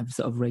and have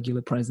sort of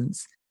regular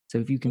presence. So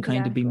if you can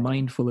kind of be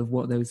mindful of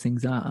what those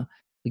things are,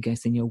 I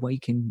guess in your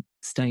waking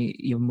state,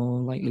 you're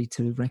more likely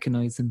to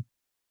recognize them,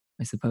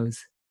 I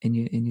suppose, in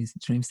your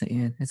dream state.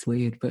 Yeah, that's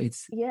weird, but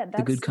it's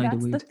the good kind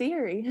of weird. That's the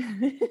theory.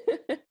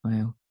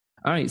 Wow.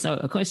 All right, so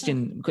a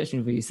question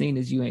for you, seeing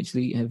as you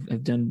actually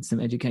have done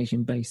some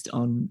education based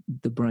on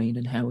the brain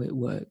and how it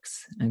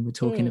works, and we're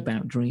talking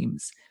about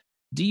dreams,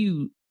 do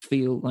you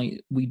feel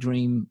like we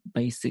dream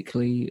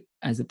basically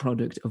as a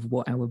product of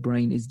what our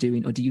brain is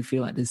doing, or do you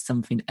feel like there's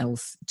something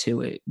else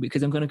to it?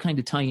 Because I'm going to kind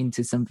of tie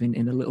into something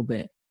in a little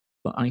bit,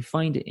 but I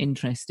find it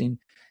interesting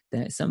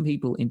that some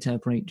people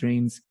interpret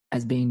dreams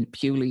as being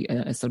purely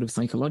a sort of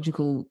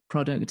psychological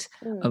product.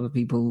 Other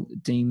people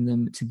deem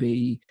them to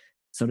be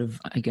sort of,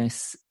 I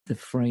guess, the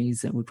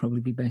phrase that would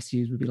probably be best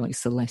used would be like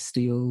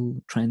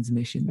celestial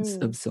transmissions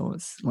of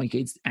sorts. Like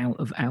it's out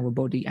of our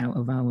body, out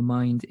of our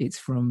mind. It's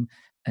from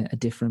a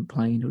different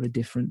plane or a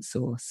different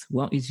source.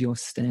 What is your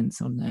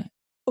stance on that?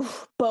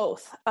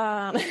 Both.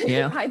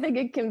 I think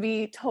it can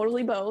be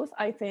totally both.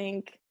 I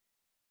think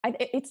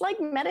it's like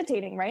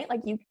meditating, right?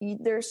 Like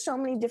there's so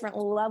many different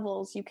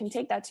levels you can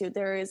take that to.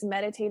 There is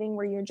meditating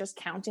where you're just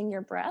counting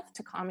your breath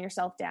to calm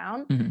yourself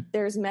down.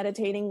 There's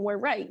meditating where,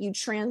 you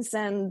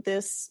transcend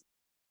this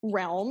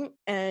realm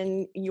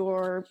and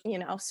your,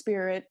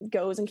 spirit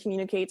goes and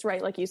communicates,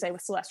 right? Like you say,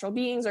 with celestial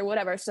beings or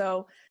whatever.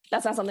 So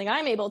that's not something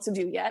I'm able to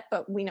do yet,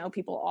 but we know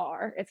people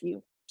are, if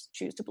you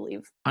choose to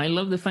believe. I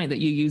love the fact that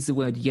you use the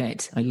word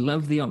yet. I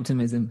love the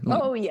optimism.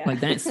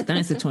 Like that's a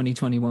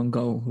 2021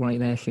 goal right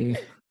there for you.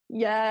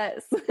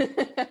 Yes.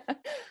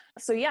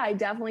 So yeah, I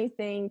definitely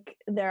think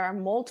there are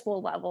multiple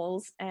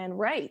levels, and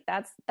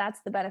that's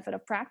the benefit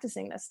of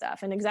practicing this stuff.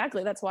 And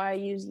exactly, that's why I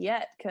use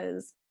yet,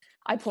 because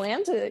I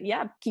plan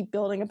to keep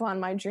building upon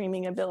my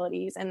dreaming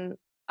abilities. And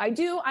I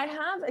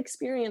have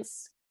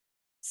experienced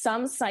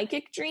some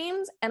psychic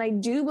dreams, and I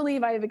do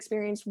believe I have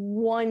experienced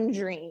one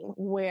dream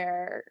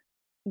where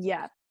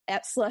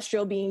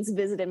celestial beings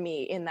visited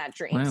me in that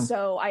dream. Wow.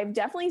 So I've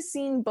definitely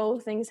seen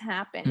both things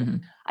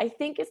happen. I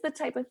think it's the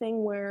type of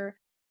thing where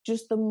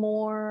just the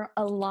more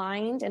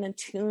aligned and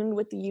attuned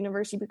with the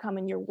universe you become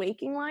in your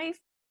waking life,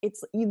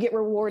 you get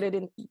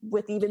rewarded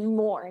with even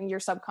more in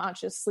your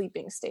subconscious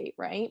sleeping state,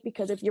 right?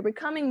 Because if you're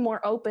becoming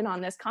more open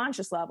on this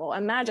conscious level,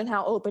 imagine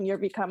how open you're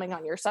becoming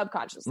on your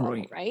subconscious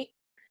level, right?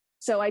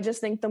 So I just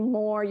think the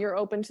more you're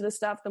open to the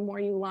stuff, the more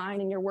you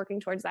align and you're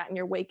working towards that in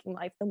your waking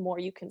life, the more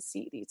you can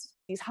see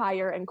these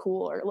higher and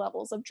cooler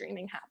levels of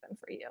dreaming happen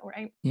for you,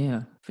 right?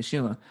 Yeah, for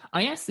sure.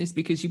 I asked this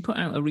because you put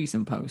out a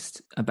recent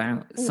post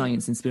about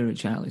science and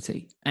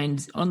spirituality.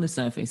 And on the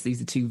surface,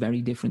 these are two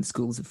very different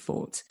schools of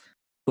thought.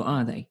 But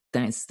are they?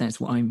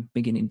 That's what I'm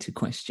beginning to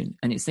question.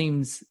 And it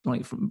seems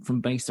like from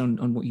based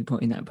on what you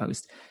put in that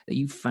post, that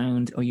you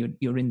found, or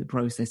you're in the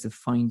process of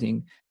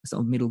finding a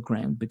sort of middle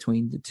ground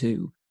between the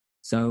two.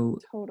 So,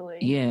 totally.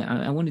 Yeah,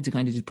 I wanted to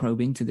kind of just probe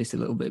into this a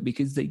little bit,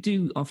 because they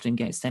do often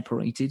get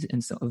separated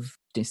and sort of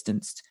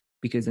distanced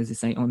because, as I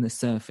say, on the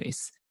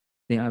surface,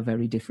 they are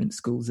very different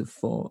schools of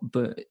thought.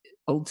 But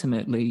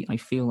ultimately, I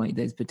feel like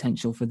there's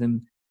potential for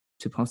them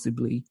to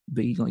possibly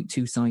be like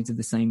two sides of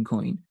the same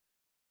coin.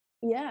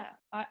 Yeah,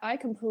 I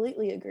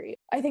completely agree.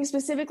 I think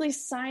specifically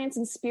science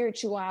and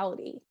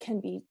spirituality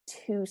can be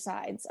two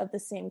sides of the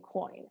same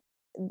coin.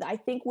 I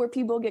think where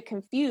people get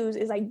confused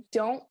is I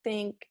don't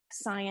think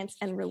science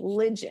and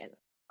religion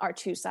are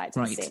two sides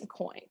of the same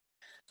coin.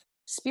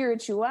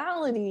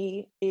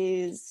 Spirituality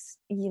is,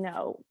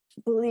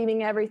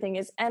 believing everything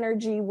is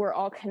energy, we're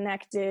all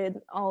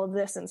connected, all of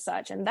this and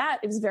such. And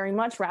that is very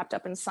much wrapped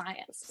up in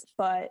science.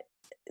 But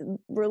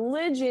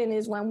religion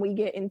is when we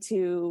get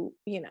into,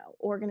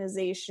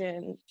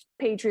 organization,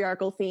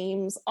 patriarchal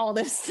themes, all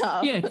this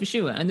stuff. Yeah, for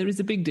sure. And there is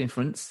a big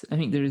difference. I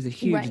think there is a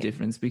huge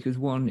difference, because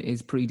one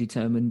is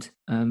predetermined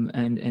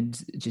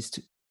and just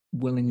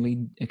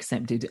willingly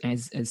accepted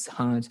as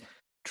hard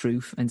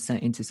truth and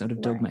set into sort of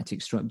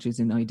dogmatic structures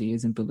and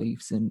ideas and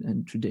beliefs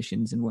and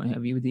traditions and what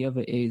have you. The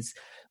other is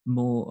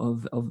more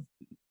of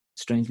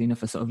strangely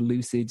enough, a sort of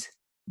lucid,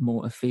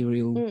 more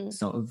ethereal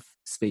sort of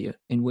sphere,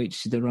 in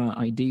which there are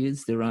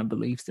ideas, there are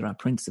beliefs, there are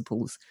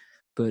principles,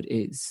 but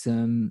it's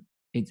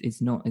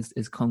not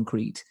as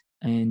concrete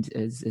and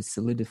as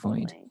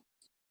solidified. Totally.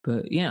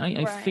 But yeah,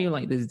 I feel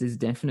like there's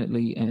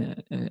definitely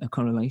a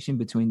correlation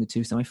between the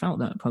two. So I felt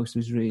that post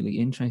was really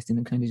interesting,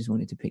 and kind of just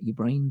wanted to pick your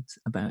brains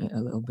about it a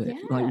little bit. Yeah.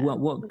 Like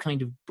what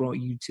kind of brought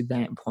you to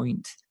that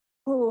point?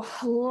 Oh,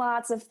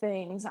 lots of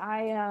things.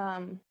 I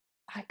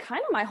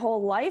kind of, my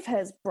whole life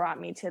has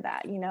brought me to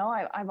that.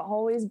 I've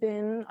always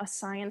been a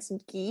science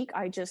geek.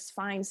 I just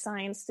find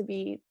science to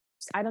be,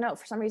 I don't know,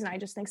 for some reason, I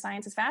just think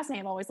science is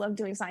fascinating. I've always loved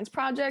doing science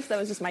projects. That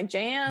was just my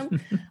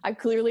jam. I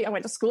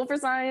went to school for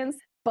science,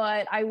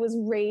 but I was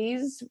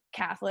raised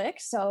Catholic,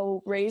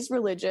 so raised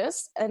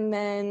religious. And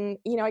then,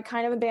 I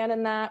kind of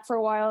abandoned that for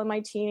a while in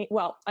my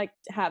I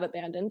have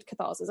abandoned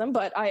Catholicism,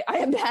 but I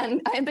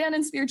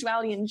abandoned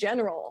spirituality in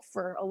general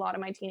for a lot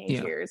of my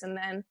teenage years. And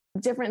then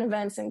different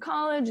events in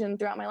college and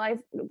throughout my life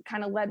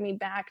kind of led me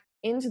back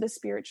into the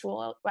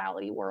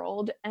spirituality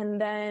world. And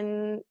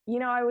then,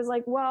 I was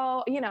like,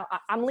 well,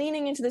 I'm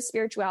leaning into the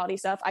spirituality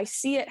stuff. I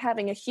see it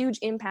having a huge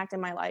impact in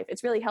my life.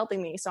 It's really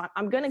helping me. So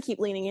I'm going to keep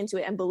leaning into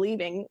it and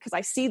believing, because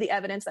I see the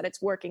evidence that it's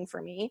working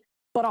for me.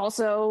 But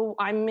also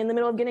I'm in the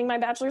middle of getting my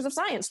bachelor's of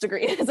science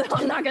degree. So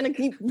I'm not going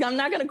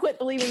to quit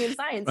believing in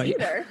science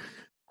either.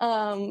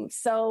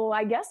 So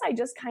I guess I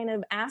just kind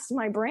of asked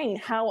my brain,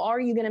 how are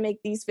you going to make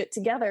these fit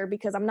together?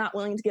 Because I'm not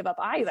willing to give up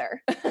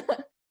either.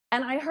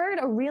 And I heard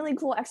a really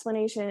cool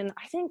explanation.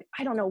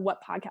 I don't know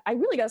what podcast. I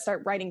really got to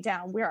start writing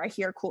down where I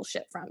hear cool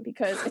shit from,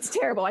 because it's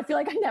terrible. I feel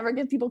like I never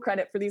give people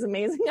credit for these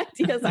amazing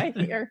ideas I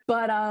hear.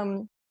 But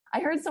I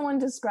heard someone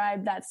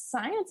describe that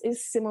science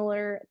is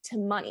similar to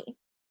money.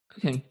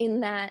 Okay.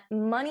 In that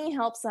money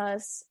helps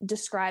us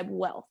describe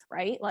wealth,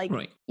 right? Like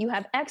you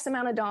have X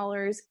amount of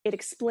dollars, it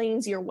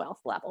explains your wealth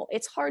level.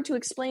 It's hard to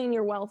explain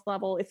your wealth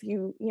level if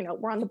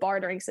we're on the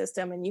bartering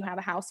system and you have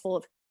a house full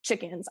of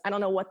chickens. I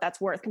don't know what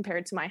that's worth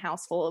compared to my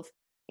house full of,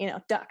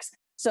 ducks.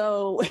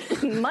 So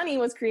money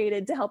was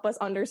created to help us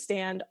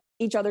understand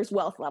each other's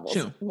wealth levels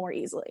more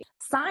easily.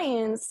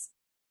 Science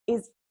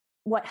is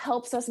what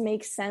helps us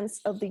make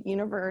sense of the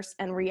universe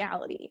and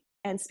reality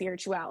and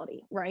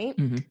spirituality, right?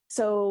 Mm-hmm.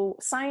 So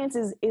science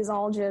is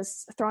all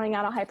just throwing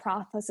out a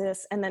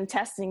hypothesis and then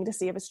testing to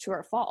see if it's true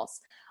or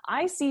false.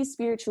 I see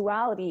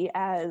spirituality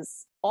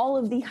as all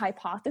of the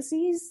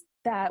hypotheses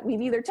that we've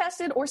either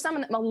tested, or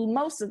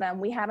most of them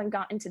we haven't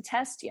gotten to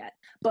test yet.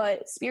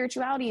 But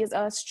spirituality is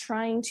us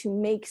trying to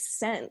make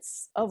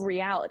sense of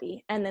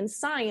reality. And then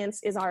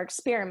science is our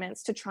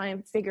experiments to try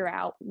and figure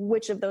out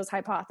which of those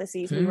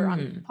hypotheses we were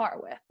on par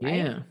with, right?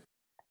 Yeah.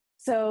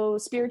 So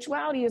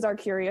spirituality is our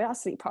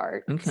curiosity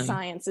part. Okay.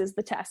 Science is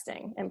the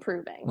testing and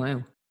proving.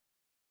 Wow.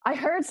 I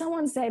heard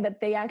someone say that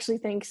they actually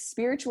think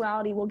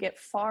spirituality will get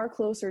far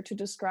closer to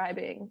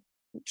describing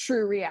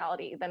true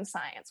reality than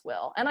science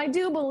will. And I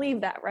do believe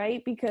that,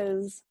 right?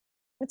 Because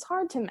it's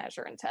hard to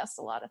measure and test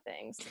a lot of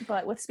things.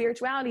 But with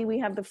spirituality, we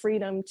have the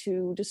freedom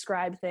to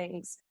describe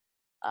things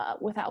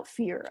without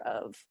fear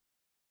of,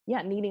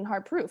 needing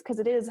hard proof, because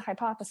it is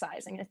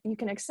hypothesizing. If you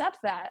can accept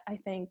that, I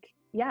think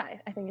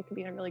it can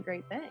be a really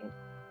great thing.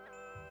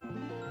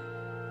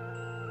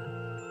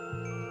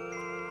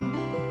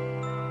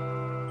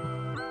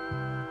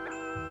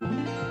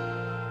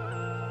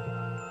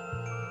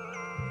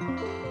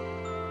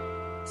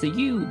 So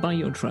you, by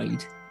your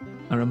trade,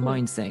 are a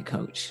mindset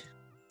coach.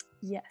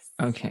 Yes.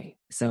 Okay.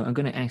 So I'm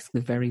going to ask the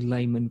very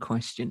layman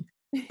question,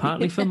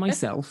 partly for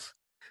myself,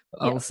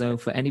 but also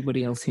for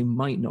anybody else who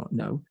might not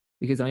know,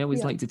 because I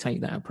always like to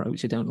take that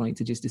approach. I don't like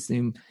to just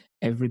assume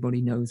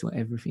everybody knows what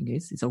everything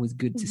is. It's always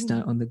good to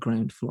start on the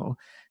ground floor.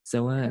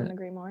 So I couldn't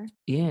agree more.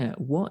 Yeah.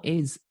 What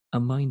is a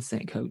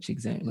mindset coach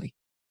exactly?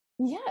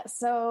 Yeah.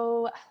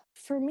 So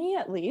for me,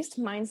 at least,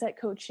 mindset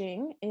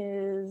coaching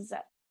is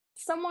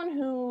someone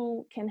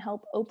who can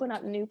help open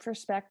up new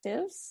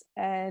perspectives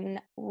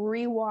and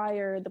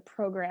rewire the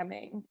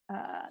programming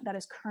that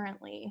is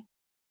currently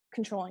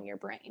controlling your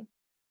brain,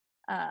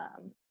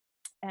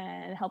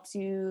 and helps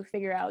you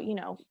figure out,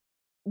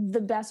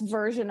 the best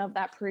version of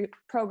that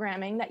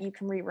programming that you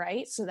can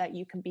rewrite so that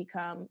you can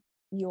become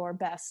your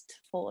best,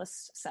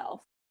 fullest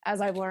self. As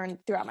I've learned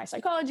throughout my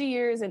psychology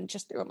years and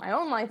just through my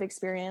own life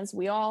experience,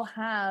 we all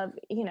have,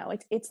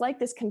 it's like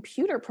this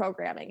computer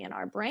programming in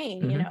our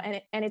brain,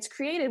 and it's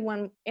created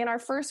when in our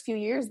first few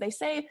years. They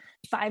say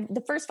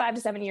the first 5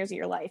 to 7 years of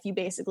your life,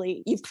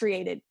 you've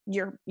created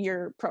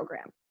your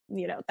program.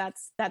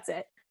 That's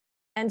it.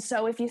 And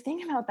so if you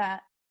think about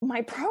that,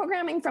 my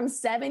programming from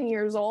 7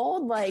 years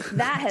old, like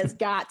that has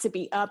got to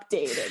be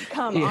updated.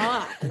 Come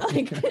Yeah. on.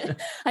 Like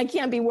I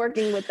can't be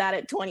working with that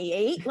at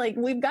 28. Like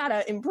we've got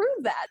to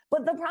improve that.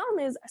 But the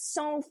problem is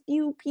so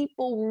few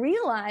people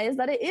realize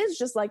that it is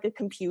just like a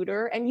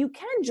computer and you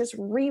can just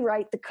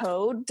rewrite the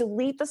code,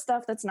 delete the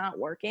stuff that's not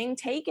working,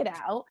 take it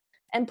out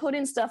and put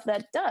in stuff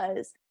that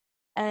does.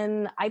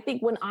 And I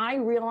think when I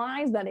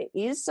realized that it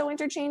is so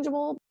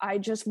interchangeable, I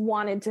just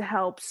wanted to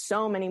help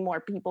so many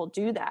more people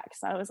do that. Because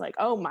I was like,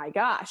 oh my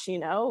gosh,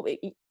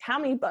 how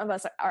many of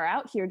us are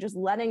out here just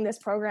letting this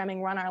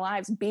programming run our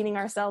lives, beating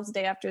ourselves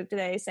day after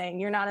day, saying,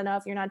 you're not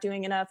enough, you're not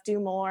doing enough, do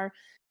more,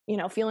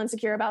 feel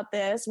insecure about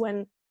this,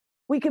 when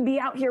we could be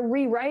out here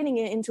rewriting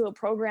it into a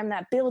program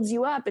that builds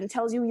you up and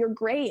tells you you're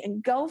great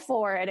and go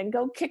for it and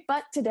go kick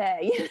butt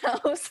today,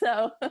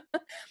 So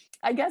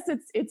I guess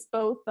it's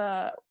both.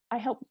 I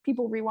help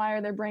people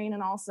rewire their brain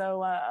and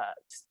also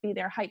just be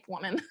their hype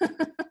woman.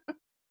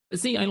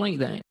 See, I like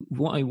that.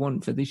 What I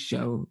want for this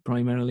show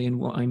primarily and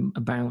what I'm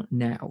about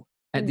now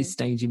at this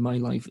stage in my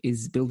life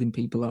is building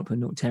people up and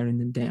not tearing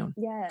them down.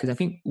 Yes. Because I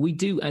think we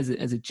do as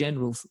a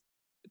general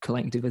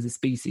collective, as a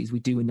species,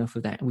 we do enough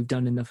of that. And we've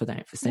done enough of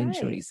that for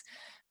centuries.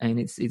 Right. And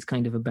it's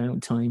kind of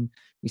about time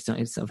we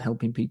started sort of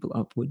helping people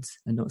upwards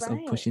and not sort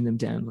of pushing them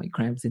down like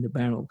crabs in a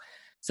barrel.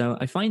 So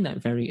I find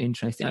that very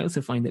interesting. I also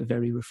find that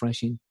very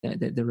refreshing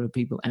that there are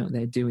people out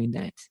there doing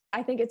that.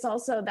 I think it's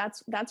also,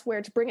 that's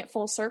where, to bring it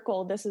full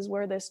circle, this is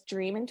where this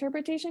dream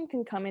interpretation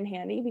can come in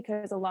handy,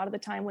 because a lot of the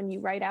time when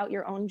you write out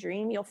your own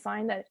dream, you'll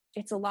find that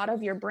it's a lot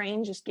of your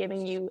brain just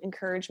giving you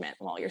encouragement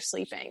while you're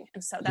sleeping.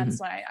 And so that's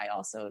why I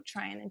also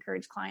try and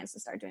encourage clients to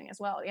start doing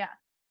as well. Yeah,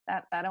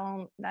 that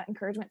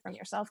encouragement from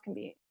yourself can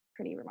be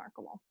pretty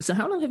remarkable. So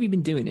how long have you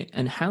been doing it,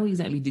 and how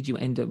exactly did you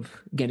end up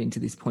getting to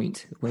this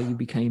point where you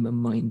became a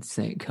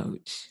mindset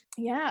coach?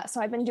 Yeah,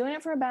 so I've been doing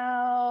it for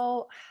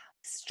about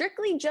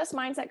strictly just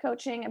mindset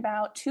coaching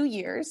about 2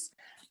 years.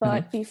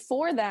 But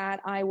before that,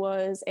 I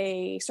was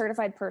a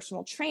certified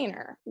personal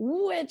trainer,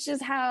 which is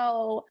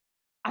that's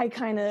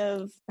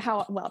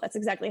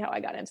exactly how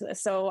I got into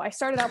this. So I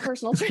started out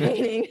personal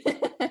training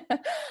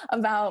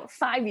about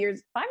 5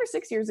 or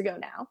 6 years ago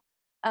now.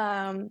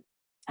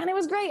 And it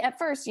was great at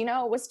first, it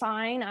was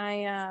fine.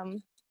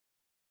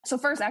 So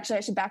first, actually,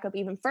 I should back up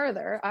even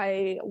further.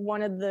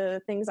 One of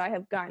the things I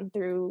have gotten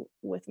through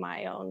with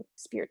my own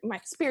my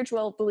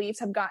spiritual beliefs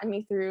have gotten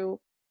me through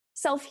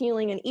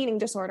self-healing and eating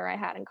disorder I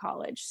had in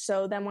college.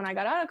 So then when I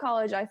got out of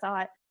college, I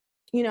thought,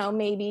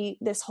 maybe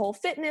this whole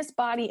fitness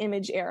body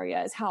image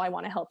area is how I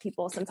want to help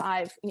people, since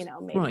I've,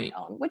 made my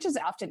own, which is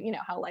often,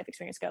 how life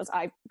experience goes.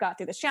 I got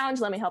through this challenge,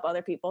 let me help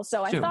other people.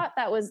 So I thought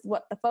that was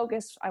what the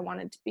focus I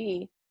wanted to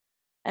be.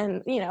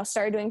 And,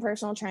 started doing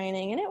personal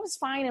training, and it was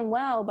fine and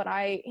well, but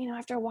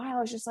after a while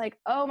I was just like,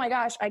 oh my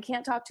gosh, I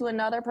can't talk to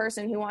another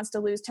person who wants to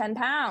lose 10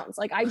 pounds.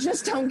 Like, I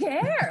just don't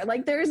care.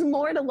 Like, there's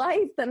more to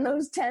life than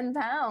those 10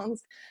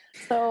 pounds.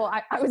 So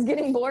I was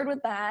getting bored with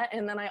that.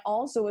 And then I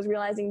also was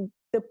realizing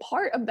the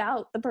part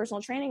about the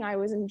personal training I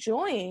was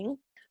enjoying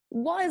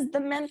was the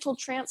mental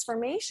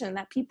transformation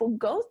that people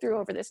go through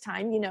over this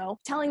time,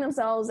 telling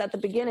themselves at the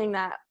beginning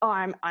that, oh,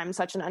 I'm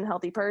such an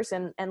unhealthy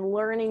person, and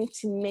learning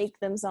to make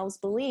themselves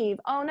believe,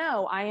 oh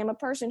no, I am a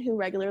person who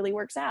regularly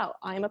works out.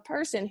 I am a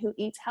person who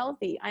eats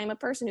healthy. I am a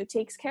person who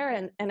takes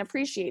care and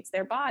appreciates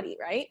their body,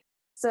 right?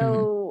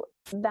 So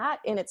that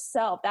in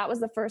itself, that was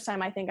the first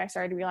time I think I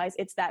started to realize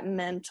it's that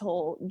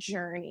mental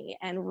journey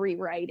and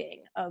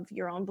rewriting of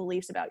your own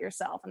beliefs about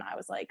yourself. And I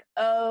was like,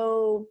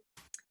 oh,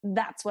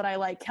 that's what I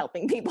like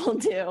helping people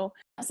do.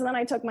 So then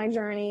I took my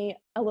journey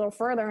a little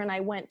further and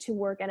I went to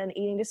work at an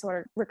eating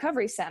disorder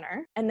recovery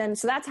center. And then,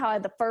 so that's how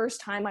the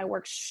first time I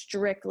worked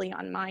strictly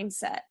on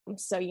mindset.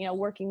 So,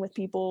 working with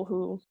people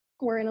who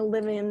were in a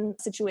live-in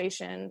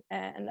situation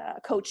and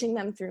coaching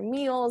them through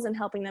meals and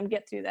helping them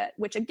get through that,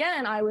 which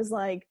again, I was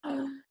like,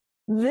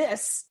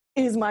 this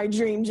is my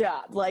dream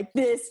job. Like,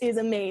 this is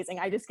amazing.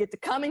 I just get to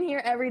come in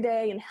here every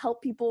day and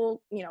help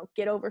people,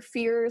 get over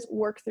fears,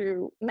 work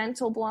through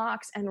mental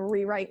blocks, and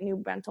rewrite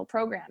new mental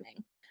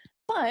programming.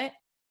 But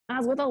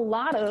as with a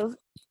lot of,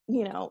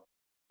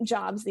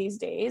 jobs these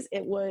days,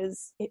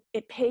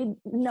 it paid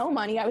no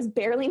money. I was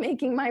barely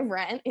making my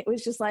rent. It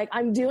was just like,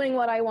 I'm doing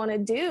what I want to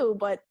do,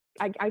 but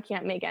I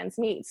can't make ends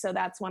meet. So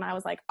that's when I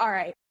was like, all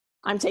right,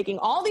 I'm taking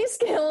all these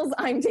skills,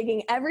 I'm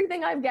taking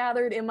everything I've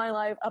gathered in my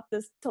life up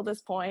till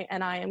this point,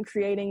 and I am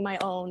creating my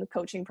own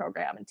coaching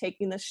program and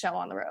taking this show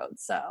on the road.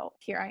 So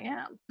here I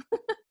am.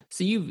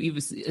 So you've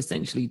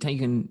essentially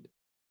taken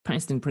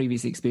past and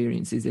previous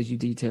experiences, as you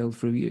detailed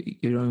through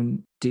your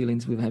own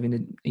dealings with having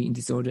an eating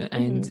disorder,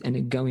 and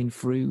then going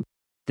through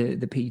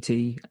the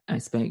PT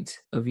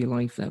aspect of your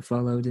life that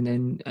followed, and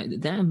then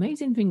that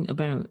amazing thing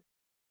about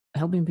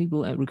helping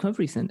people at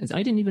recovery centers.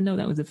 I didn't even know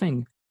that was a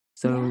thing.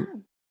 So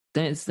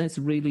that's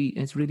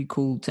really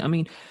cool.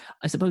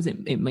 I suppose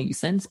it makes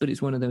sense, but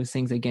it's one of those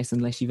things, I guess,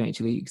 unless you've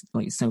actually,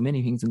 like so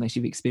many things, unless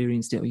you've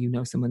experienced it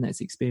or someone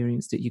that's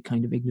experienced it, you're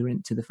kind of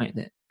ignorant to the fact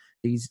that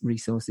these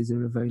resources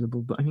are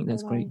available. But I think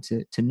that's great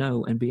to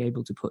know and be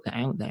able to put that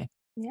out there.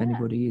 if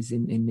anybody is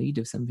in need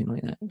of something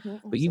like that.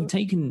 But you've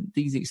taken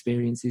these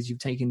experiences, you've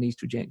taken these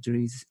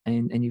trajectories,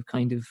 and you've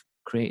kind of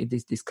created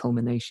this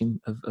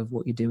culmination of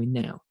what you're doing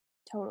now.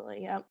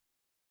 Totally. Yep.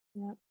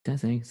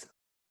 That's nice.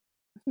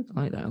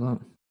 I like that a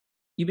lot.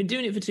 You've been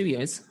doing it for 2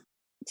 years.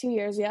 2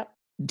 years. Yep.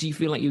 Do you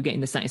feel like you're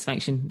getting the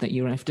satisfaction that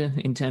you're after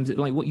in terms of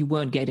like what you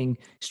weren't getting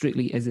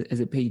strictly as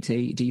a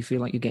PT? Do you feel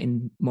like you're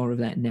getting more of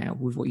that now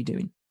with what you're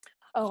doing?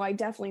 Oh, I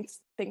definitely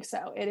think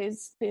so. It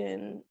has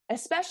been,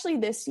 especially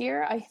this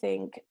year, I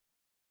think,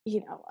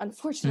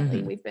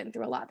 unfortunately, we've been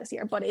through a lot this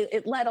year, but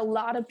it led a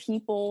lot of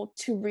people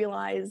to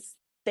realize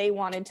they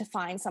wanted to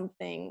find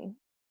something,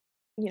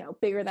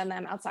 bigger than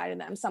them, outside of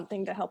them,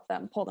 something to help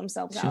them pull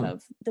themselves out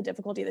of the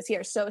difficulty this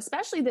year. So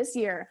especially this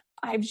year,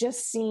 I've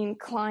just seen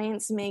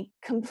clients make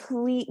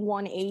complete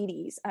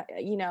 180s,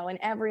 in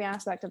every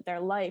aspect of their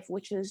life,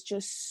 which is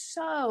just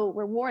so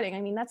rewarding.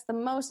 I mean, that's the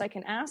most I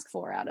can ask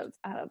for out of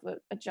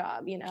a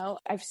job.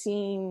 I've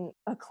seen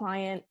a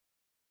client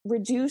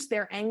reduce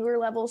their anger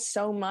levels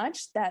so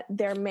much that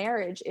their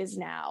marriage is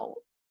now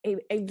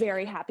a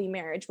very happy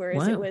marriage,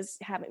 whereas it was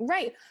having,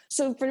 right.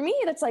 So for me,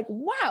 that's like,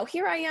 wow,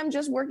 here I am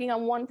just working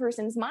on one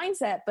person's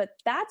mindset. But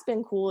that's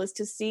been cool, is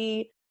to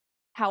see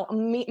how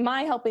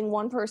my helping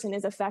one person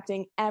is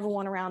affecting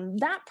everyone around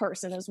that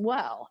person as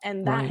well.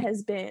 And that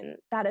has been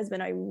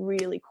a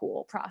really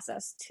cool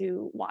process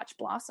to watch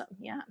blossom.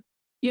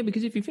 Yeah,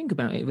 because if you think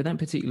about it, with that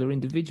particular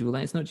individual,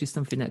 that's not just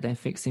something that they're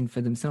fixing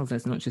for themselves.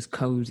 That's not just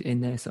code in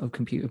their sort of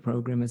computer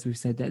program, as we've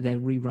said, that they're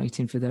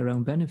rewriting for their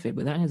own benefit,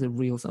 but that has a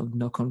real sort of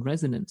knock-on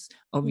resonance.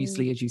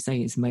 Obviously, as you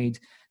say, it's made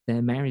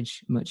their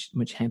marriage much,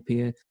 much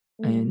happier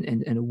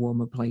and a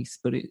warmer place,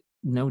 but it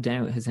no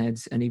doubt has had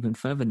an even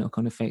further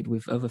knock-on effect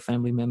with other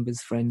family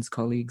members, friends,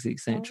 colleagues,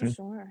 etc. Oh,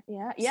 sure.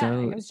 Yeah.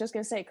 So, I was just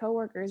going to say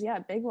coworkers. Yeah.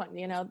 Big one.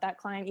 That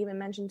client even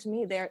mentioned to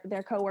me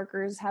their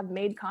coworkers have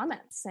made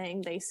comments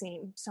saying they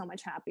seem so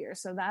much happier.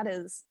 So that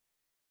is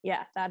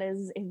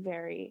a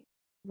very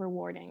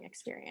rewarding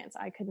experience.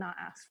 I could not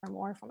ask for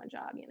more from a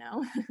job,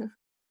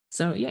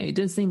 So, yeah, it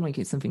does seem like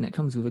it's something that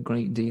comes with a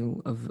great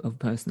deal of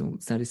personal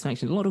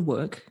satisfaction. A lot of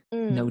work,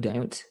 no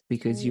doubt,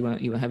 because you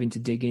are having to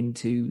dig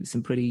into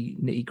some pretty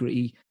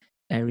nitty-gritty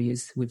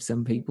areas with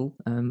some people.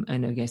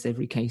 And I guess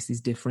every case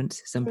is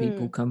different. Some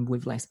people come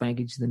with less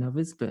baggage than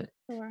others, but,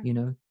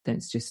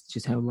 that's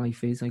just how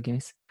life is, I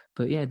guess.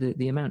 But, yeah,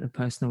 the amount of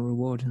personal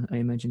reward, I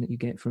imagine, that you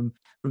get from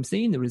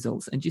seeing the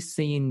results and just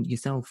seeing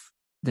yourself,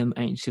 them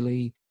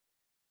actually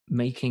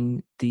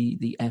making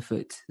the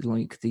effort,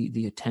 like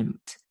the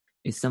attempt,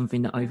 is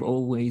something that I've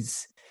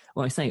always,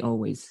 well, I say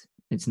always,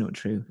 it's not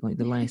true. Like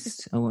the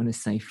last, I want to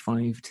say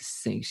 5 to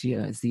 6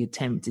 years, the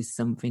attempt is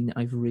something that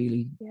I've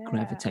really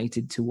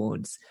gravitated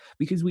towards,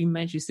 because we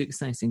measure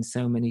success in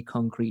so many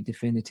concrete,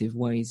 definitive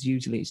ways.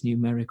 Usually it's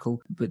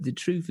numerical, but the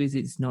truth is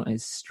it's not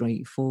as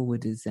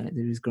straightforward as that.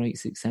 There is great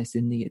success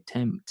in the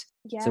attempt.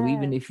 Yes. So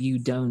even if you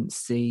don't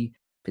see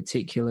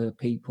particular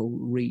people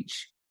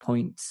reach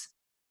points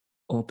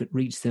or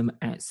reach them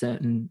at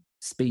certain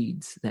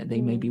speeds that they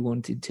maybe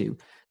wanted to,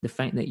 the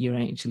fact that you're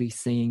actually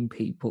seeing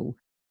people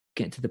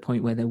get to the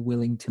point where they're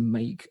willing to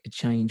make a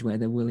change, where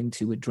they're willing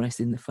to address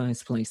in the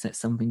first place that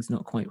something's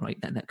not quite right,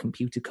 that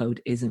computer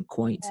code isn't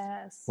quite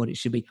what it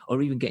should be,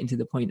 or even getting to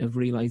the point of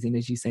realizing,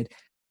 as you said,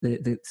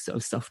 the sort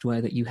of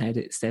software that you had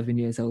at 7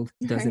 years old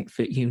doesn't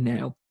fit you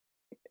now.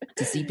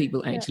 To see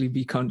people actually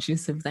be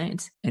conscious of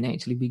that and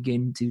actually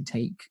begin to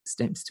take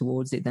steps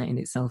towards it, that in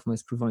itself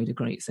must provide a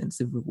great sense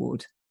of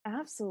reward.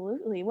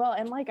 Absolutely. Well,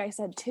 and like I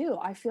said, too,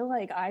 I feel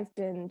like I've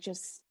been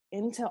just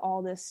into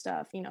all this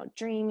stuff,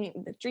 dreaming,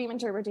 the dream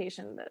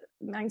interpretation, the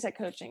mindset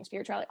coaching,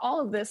 spirituality,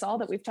 all of this, all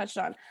that we've touched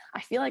on.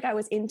 I feel like I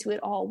was into it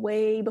all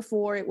way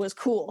before it was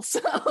cool.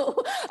 So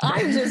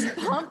I'm just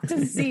pumped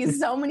to see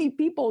so many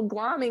people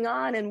glomming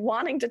on and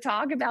wanting to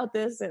talk about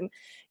this. And,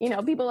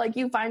 people like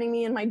you finding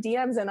me in my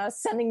DMs and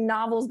us sending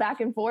novels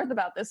back and forth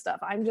about this stuff.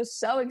 I'm just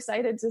so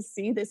excited to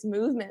see this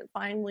movement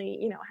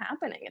finally,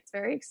 happening. It's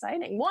very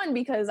exciting. One,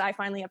 because I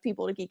finally have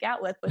people to geek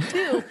out with, but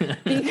two,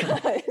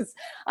 because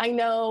I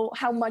know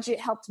how much it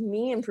helped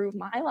me improve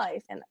my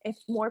life. And if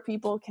more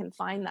people can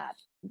find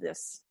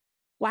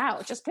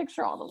just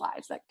picture all the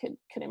lives that could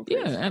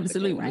improve. Yeah,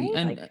 absolutely.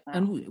 Right?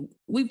 And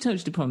we've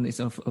touched upon this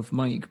off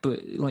mic, but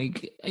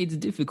like it's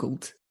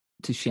difficult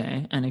to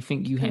share. And I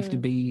think you have to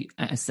be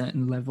at a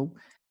certain level.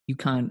 You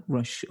can't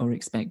rush or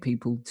expect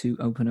people to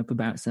open up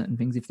about certain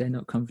things if they're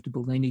not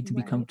comfortable. They need to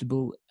be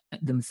comfortable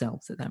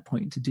themselves at that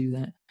point to do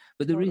that.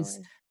 But there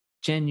is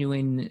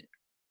genuine,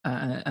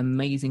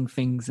 amazing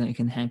things that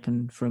can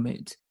happen from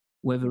it.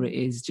 Whether it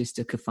is just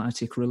a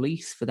cathartic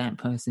release for that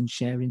person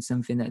sharing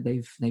something that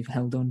they've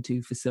held on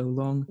to for so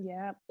long,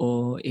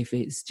 or if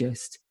it's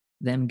just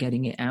them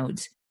getting it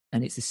out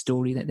and it's a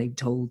story that they've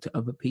told to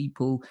other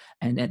people,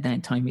 and at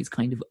that time it's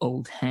kind of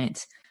old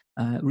hat.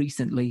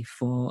 Recently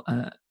for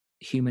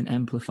Human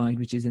Amplified,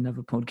 which is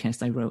another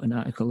podcast, I wrote an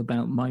article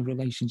about my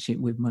relationship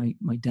with my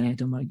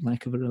dad, or my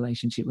lack of a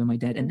relationship with my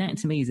dad, and that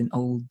to me is an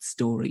old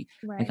story.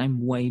 Like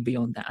I'm way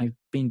beyond that. I've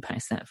been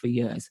past that for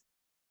years.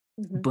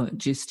 But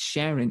just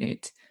sharing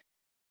it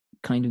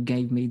kind of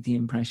gave me the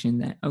impression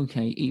that,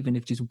 okay, even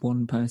if just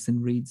one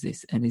person reads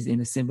this and is in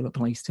a similar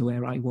place to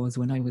where I was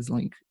when I was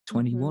like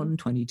 21,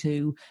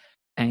 22,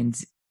 and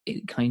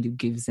it kind of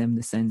gives them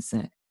the sense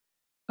that,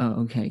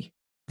 oh, okay,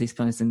 this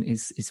person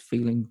is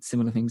feeling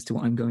similar things to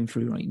what I'm going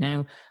through right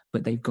now,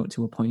 but they've got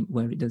to a point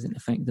where it doesn't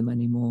affect them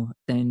anymore,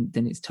 then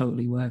it's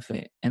totally worth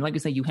it. And like I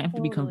say, you have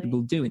to be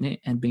comfortable doing it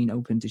and being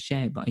open to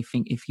share. But I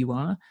think if you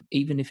are,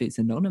 even if it's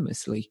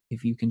anonymously,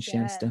 if you can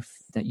share stuff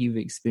that you've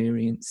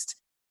experienced,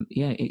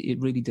 yeah,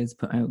 it really does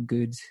put out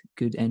good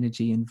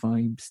energy and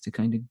vibes to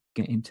kind of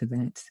get into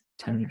that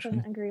territory. I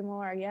couldn't agree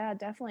more. Yeah,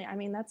 definitely. I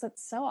mean, that's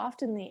so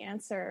often the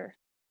answer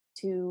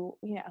to,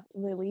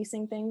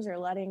 releasing things or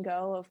letting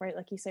go of, right,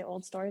 like you say,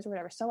 old stories or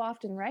whatever. So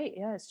often, right?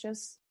 Yeah, it's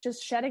just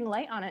shedding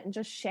light on it and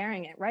just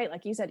sharing it, right?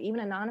 Like you said,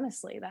 even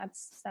anonymously,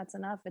 that's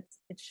enough.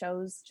 It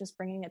shows just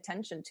bringing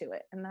attention to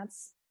it, and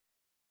that's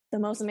the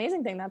most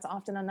amazing thing. That's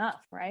often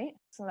enough, right?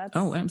 So that's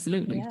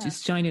absolutely.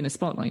 Just shining a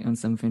spotlight on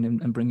something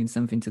and bringing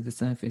something to the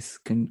surface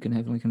can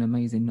have like an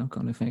amazing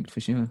knock-on effect for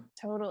sure.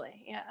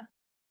 Totally, yeah.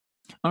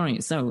 All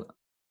right, so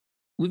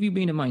with you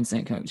being a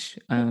mindset coach,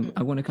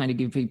 I want to kind of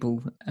give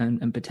people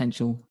and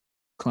potential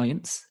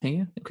clients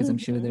here, because I'm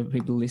sure there are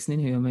people listening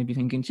who are maybe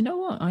thinking, do you know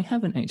what? I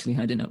haven't actually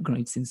had an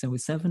upgrade since I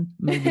was 7.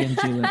 Maybe I'm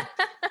due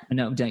an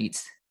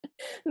update.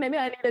 Maybe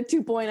I need a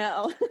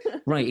 2.0.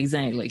 Right,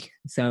 exactly.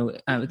 So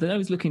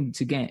those looking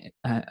to get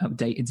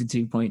updated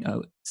to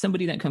 2.0,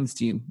 somebody that comes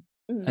to you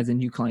as a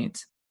new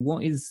client,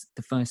 what is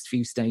the first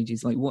few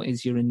stages? Like, what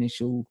is your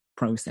initial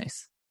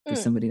process for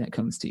somebody that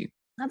comes to you?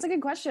 That's a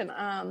good question.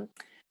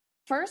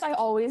 First, I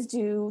always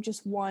do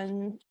just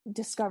one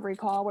discovery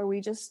call where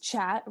we just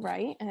chat,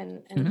 right?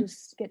 And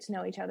just get to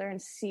know each other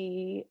and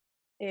see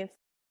if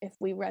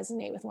we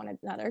resonate with one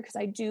another. Because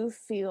I do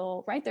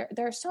feel, right,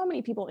 there are so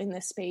many people in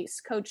this space,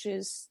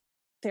 coaches,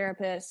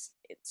 therapists,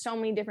 so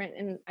many different,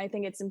 and I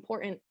think it's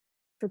important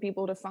for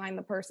people to find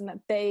the person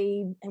that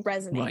they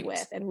resonate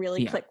with and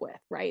really click with,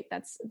 right?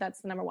 That's the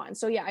number one.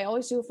 So yeah, I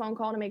always do a phone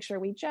call to make sure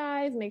we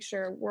jive, make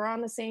sure we're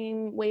on the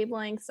same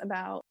wavelengths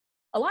about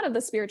a lot of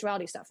the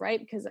spirituality stuff, right?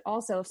 Because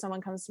also if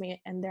someone comes to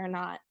me and they're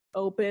not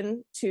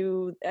open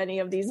to any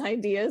of these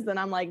ideas, then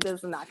I'm like,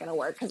 this is not going to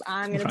work, because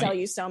I'm going to tell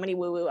you so many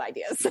woo-woo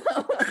ideas. So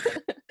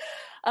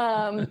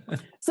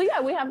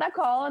yeah, we have that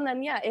call. And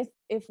then,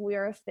 if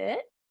we're a fit,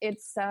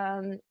 it's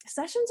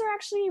sessions are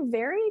actually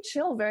very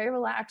chill, very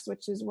relaxed,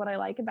 which is what I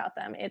like about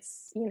them.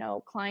 It's,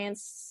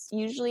 clients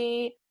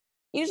usually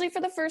for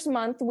the first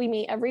month, we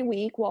meet every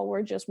week while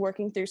we're just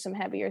working through some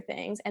heavier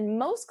things. And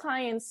most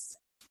clients,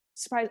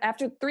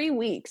 after 3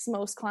 weeks,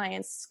 most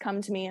clients come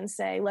to me and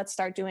say, let's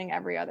start doing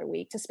every other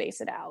week to space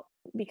it out,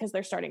 because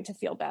they're starting to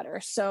feel better.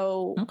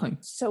 So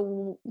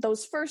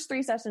those first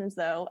 3 sessions,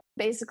 though,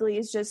 basically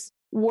is just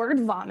word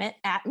vomit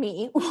at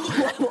me.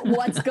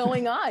 What's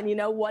going on?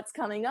 What's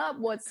coming up?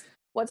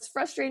 What's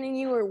frustrating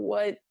you, or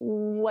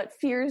what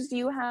fears do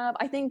you have?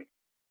 I think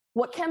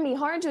what can be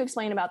hard to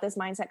explain about this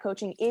mindset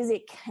coaching is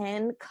it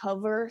can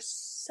cover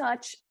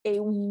such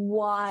a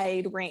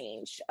wide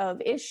range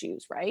of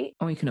issues, right?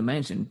 Oh, you can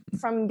imagine.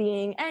 From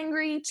being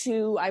angry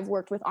to, I've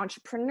worked with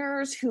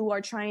entrepreneurs who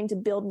are trying to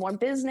build more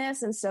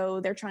business, and so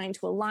they're trying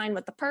to align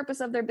with the purpose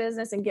of their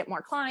business and get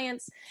more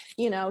clients,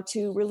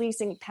 to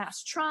releasing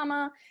past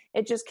trauma.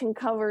 It just can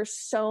cover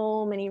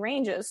so many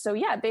ranges. So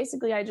yeah,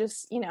 basically I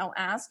just,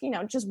 ask,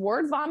 just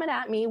word vomit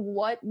at me.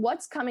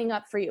 What's coming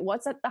up for you?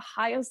 What's at the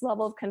highest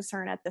level of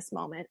concern at this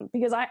moment?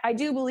 Because I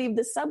do believe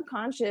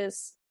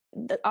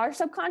our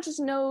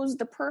subconscious knows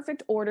the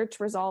perfect order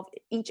to resolve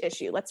each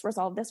issue. Let's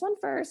resolve this one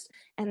first,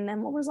 and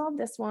then we'll resolve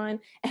this one,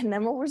 and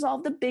then we'll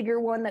resolve the bigger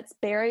one that's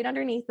buried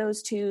underneath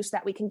those two, so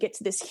that we can get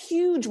to this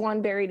huge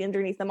one buried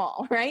underneath them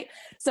all, right?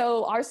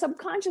 So our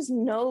subconscious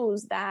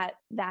knows that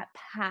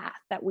path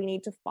that we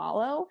need to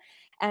follow,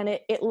 and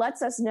it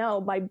lets us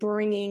know by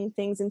bringing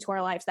things into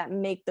our lives that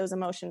make those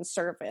emotions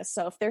surface.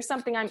 So if there's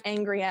something I'm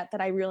angry at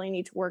that I really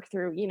need to work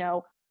through,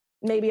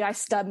 maybe I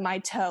stubbed my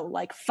toe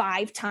like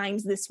 5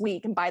 times this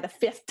week, and by the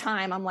 5th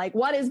time, I'm like,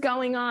 what is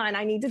going on?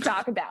 I need to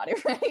talk about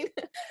it, right?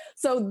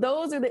 So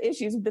those are the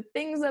issues, the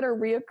things that are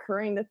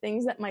reoccurring, the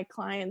things that my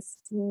clients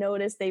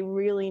notice they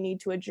really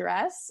need to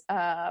address.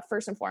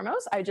 First and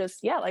foremost, I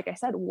just, like I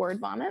said, word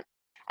vomit.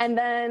 And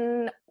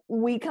then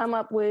we come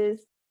up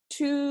with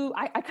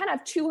I kind of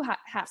have 2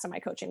 halves of my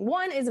coaching.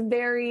 One is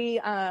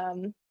very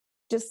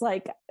just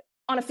like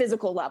on a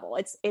physical level.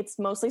 It's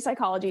mostly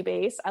psychology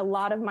based. A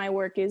lot of my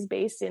work is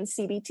based in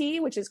CBT,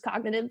 which is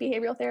cognitive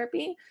behavioral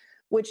therapy,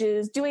 which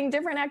is doing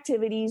different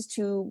activities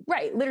to,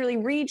 literally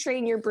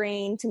retrain your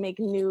brain to make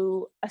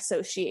new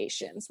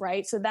associations,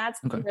 right? So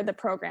that's where the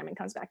programming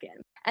comes back in.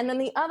 And then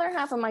the other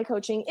half of my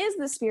coaching is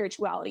the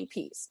spirituality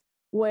piece,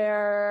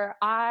 where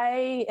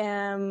I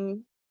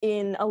am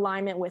in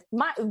alignment with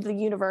the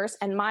universe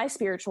and my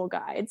spiritual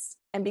guides.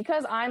 And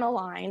because I'm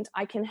aligned,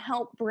 I can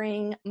help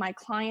bring my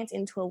clients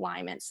into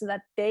alignment so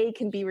that they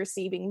can be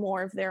receiving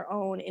more of their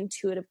own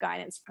intuitive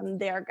guidance from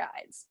their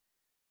guides.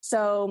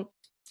 So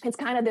it's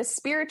kind of this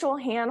spiritual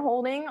hand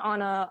holding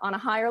on a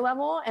higher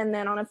level. And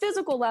then on a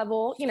physical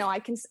level, you know,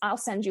 I'll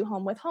send you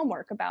home with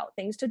homework about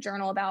things to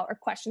journal about, or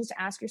questions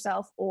to ask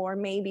yourself, or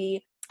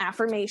maybe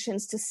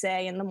affirmations to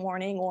say in the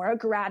morning, or a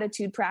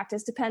gratitude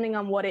practice, depending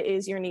on what it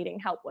is you're needing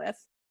help with.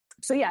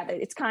 So yeah,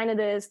 it's kind of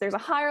this, there's a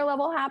higher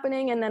level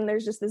happening, and then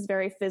there's just this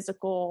very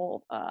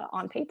physical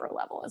on paper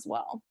level as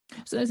well.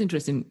 So that's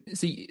interesting.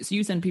 So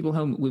you send people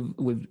home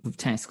with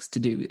tasks to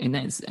do, and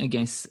that's, I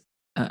guess,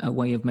 a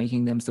way of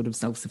making them sort of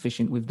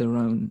self-sufficient with their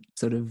own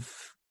sort of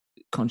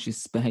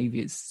conscious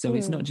behaviors. So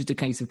it's not just a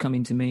case of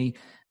coming to me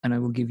and I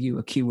will give you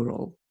a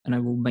cure-all and I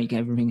will make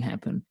everything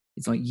happen.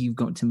 It's like, you've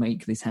got to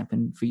make this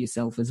happen for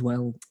yourself as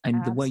well. And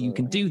Absolutely. The way you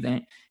can do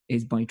that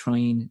is by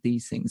trying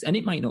these things. And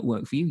it might not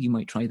work for you. You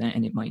might try that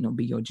and it might not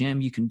be your jam.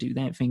 You can do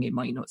that thing. It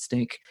might not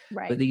stick.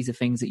 Right. But these are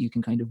things that you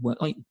can kind of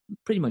work, like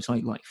pretty much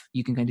like life.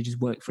 You can kind of just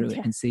work through it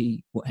and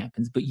see what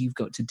happens. But you've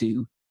got to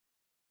do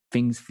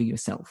things for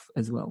yourself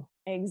as well.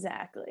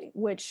 Exactly,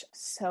 which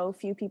so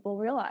few people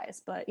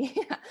realize, but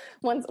yeah,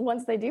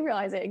 once they do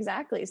realize it,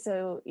 exactly.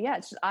 So yeah,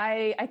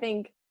 I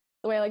think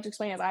the way I like to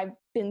explain it is, I've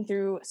been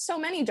through so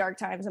many dark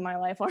times in my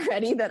life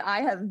already that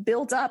I have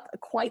built up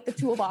quite the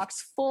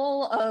toolbox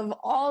full of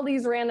all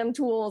these random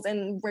tools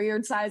and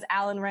weird size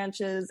Allen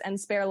wrenches and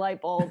spare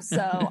light bulbs.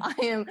 So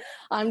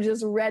I'm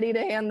just ready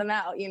to hand them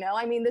out. You know,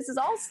 I mean, this is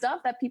all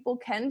stuff that people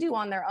can do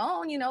on their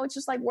own. You know, it's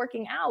just like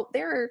working out.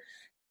 There are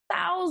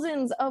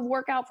thousands of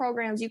workout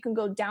programs you can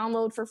go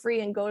download for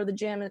free and go to the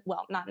gym.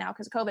 Well, not now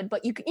because of COVID,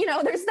 but you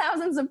know, there's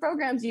thousands of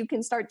programs you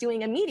can start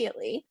doing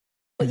immediately,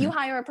 but you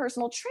hire a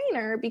personal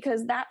trainer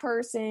because that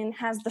person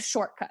has the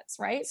shortcuts,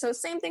 right? So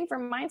same thing for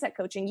mindset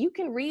coaching. You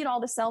can read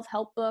all the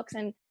self-help books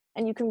and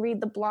you can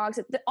read the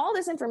blogs. All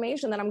this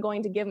information that I'm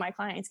going to give my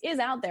clients is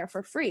out there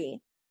for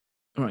free.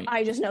 Right.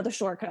 I just know the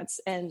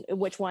shortcuts and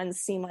which ones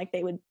seem like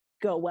they would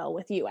go well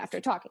with you after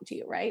talking to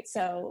you, right?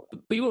 So,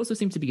 but you also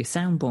seem to be a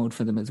soundboard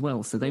for them as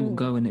well. So they will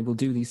go and they will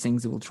do these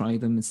things, they will try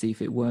them and see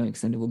if it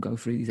works, and they will go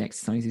through these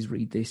exercises,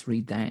 read this,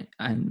 read that,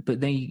 but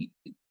they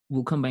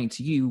will come back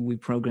to you with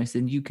progress,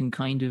 and you can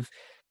kind of,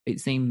 it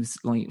seems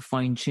like,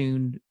 fine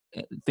tune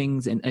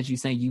things. And as you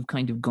say, you've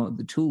kind of got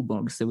the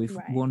toolbox. So if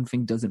one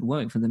thing doesn't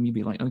work for them, you'd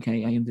be like,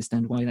 okay, I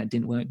understand why that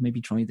didn't work. Maybe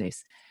try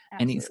this.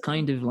 Absolutely. And it's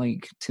kind of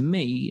like, to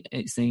me,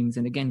 it seems,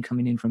 and again,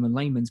 coming in from a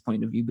layman's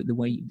point of view, but the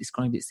way you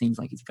described it seems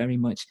like it's very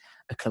much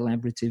a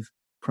collaborative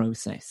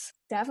process.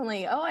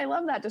 Definitely. Oh, I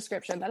love that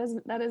description.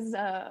 That is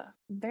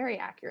very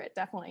accurate.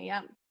 Definitely.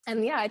 Yeah.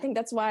 And yeah, I think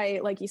that's why,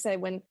 like you said,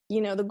 when,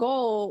 you know, the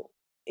goal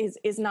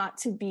is not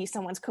to be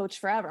someone's coach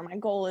forever. My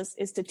goal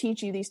is to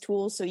teach you these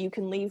tools so you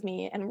can leave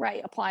me and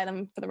apply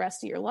them for the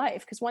rest of your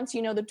life. Because once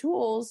you know the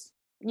tools,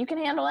 you can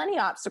handle any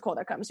obstacle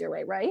that comes your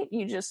way, right?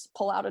 You just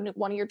pull out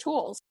one of your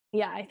tools.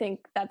 Yeah, I think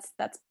that's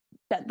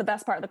the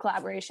best part of the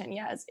collaboration.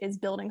 Yeah, is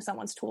building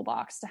someone's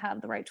toolbox to have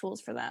the right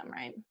tools for them,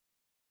 right?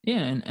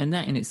 Yeah, and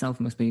that in itself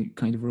must be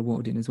kind of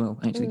rewarding as well,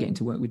 actually getting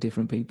to work with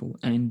different people,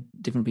 and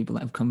different people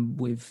that have come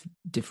with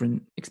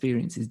different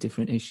experiences,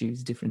 different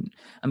issues,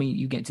 I mean,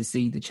 you get to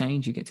see the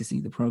change, you get to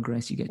see the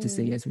progress, you get to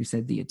see, as we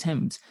said, the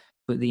attempt,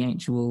 but the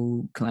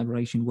actual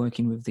collaboration,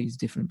 working with these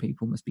different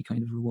people, must be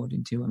kind of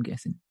rewarding too, I'm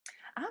guessing.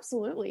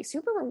 Absolutely.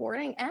 Super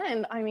rewarding.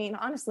 And I mean,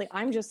 honestly,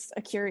 I'm just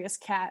a curious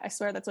cat. I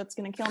swear that's what's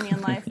going to kill me in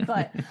life.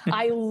 But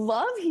I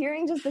love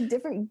hearing just the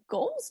different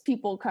goals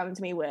people come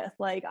to me with.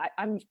 Like,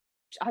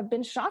 I've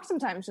been shocked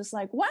sometimes, just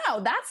like,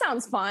 wow, that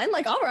sounds fun.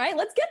 Like, all right,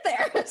 let's get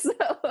there. So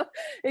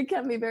it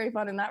can be very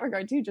fun in that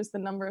regard too, just the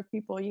number of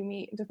people you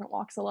meet in different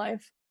walks of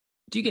life.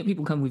 Do you get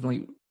people come with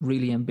like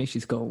really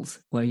ambitious goals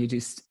where you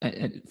just,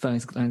 at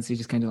first glance, you're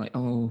just kind of like,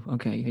 oh,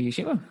 okay, are you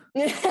sure?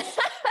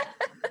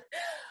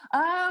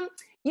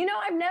 You know,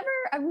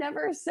 I've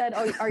never said,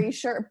 oh, are you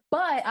sure?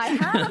 But I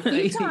have a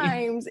few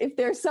times, if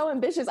they're so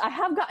ambitious, I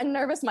have gotten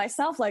nervous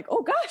myself, like,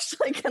 oh gosh,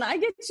 like, can I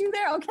get you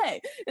there? Okay.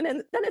 And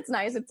then it's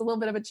nice. It's a little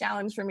bit of a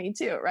challenge for me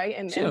too, right?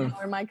 And how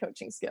are my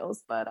coaching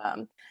skills? But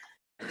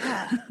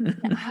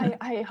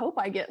I hope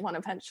I get one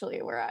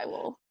eventually where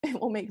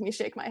it will make me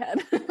shake my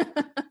head.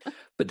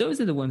 But those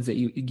are the ones that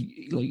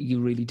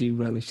you really do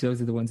relish.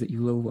 Those are the ones that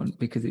you will want,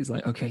 because it's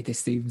like, okay, this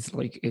seems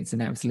like it's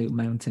an absolute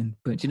mountain.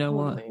 But you know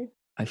what?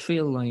 I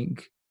feel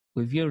like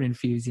with your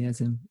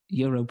enthusiasm,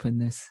 your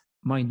openness,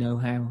 my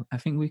know-how, I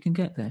think we can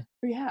get there.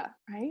 Yeah,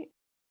 right?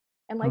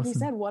 And like you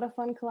said, what a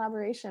fun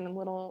collaboration and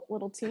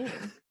little team.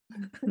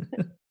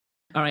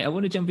 All right, I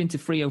want to jump into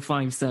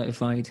 305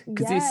 certified,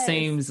 because this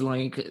seems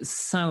like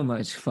so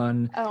much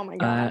fun. Oh my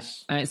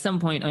gosh. At some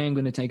point, I am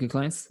going to take a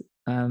class.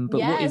 But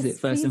what is it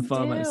first and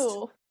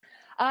foremost?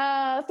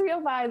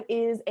 305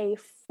 is a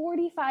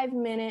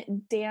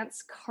 45-minute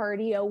dance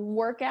cardio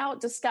workout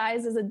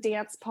disguised as a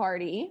dance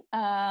party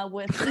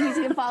with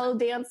easy to follow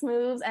dance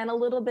moves and a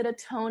little bit of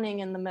toning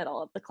in the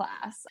middle of the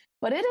class.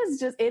 But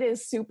it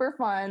is super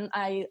fun.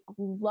 I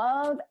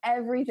love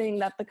everything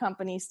that the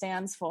company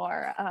stands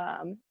for.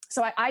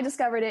 So I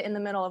discovered it in the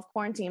middle of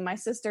quarantine. My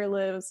sister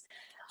lives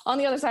on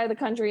the other side of the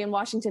country in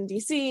Washington,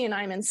 D.C., and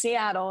I'm in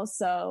Seattle.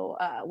 So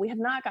we have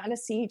not gotten to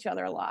see each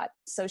other a lot.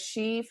 So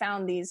she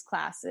found these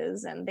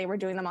classes and they were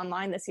doing them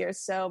online this year.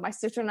 So my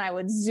sister and I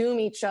would Zoom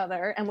each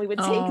other and we would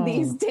take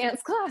these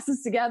dance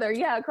classes together.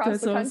 Yeah.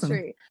 Across the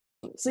country.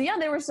 Awesome. So yeah,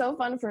 they were so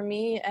fun for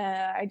me.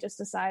 I just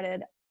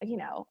decided,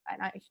 and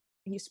I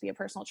used to be a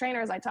personal trainer,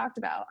 as I talked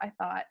about. I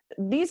thought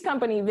these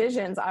company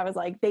visions, I was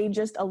like, they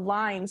just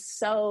align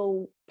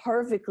so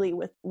perfectly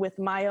with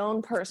my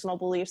own personal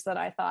beliefs that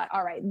I thought,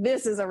 all right,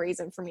 this is a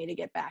reason for me to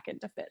get back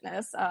into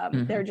fitness.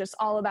 They're just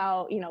all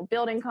about,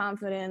 building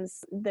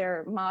confidence.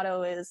 Their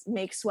motto is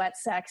make sweat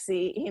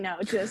sexy,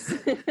 just,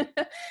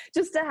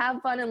 just to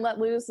have fun and let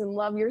loose and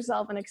love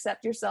yourself and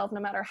accept yourself, no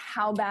matter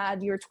how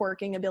bad your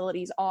twerking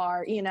abilities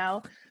are,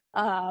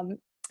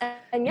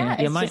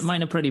 and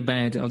mine are pretty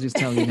bad. I'll just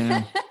tell you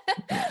now.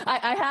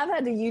 I have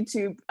had to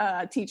YouTube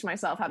teach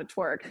myself how to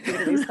twerk due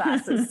to these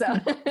classes. So,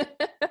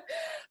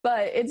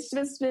 but it's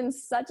just been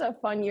such a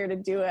fun year to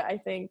do it. I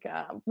think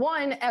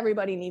one,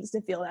 everybody needs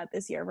to feel that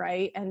this year,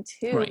 right? And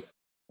two,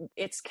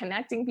 it's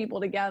connecting people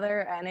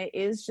together, and it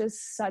is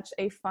just such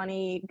a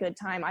funny, good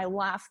time. I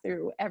laugh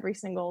through every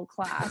single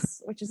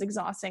class, which is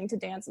exhausting to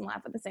dance and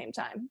laugh at the same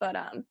time. But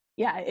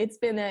it's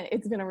been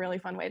a really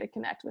fun way to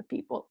connect with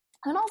people.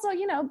 And also,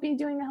 be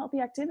doing a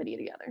healthy activity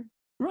together.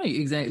 Right,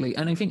 exactly.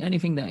 And I think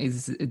anything that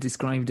is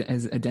described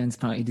as a dance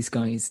party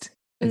disguised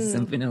as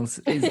something else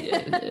is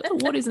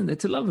what isn't there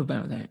to love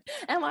about that?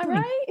 Am I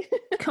right?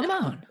 Come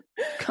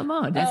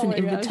on. That's an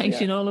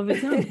invitation all of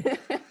its own.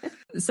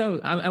 So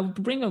I'll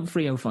bring up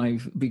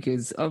 305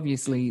 because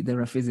obviously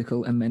there are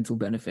physical and mental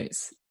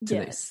benefits to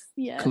this,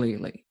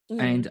 clearly.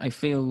 Mm-hmm. And I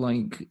feel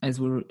like as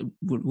we're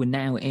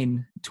now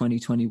in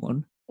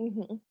 2021,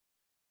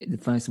 the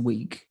first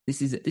week,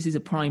 this is a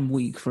prime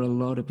week for a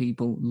lot of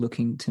people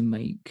looking to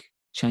make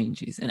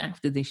changes. And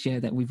after this year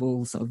that we've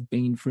all sort of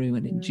been through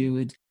and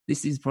endured,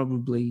 this is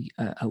probably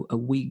a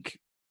week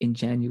in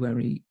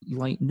January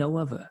like no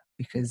other,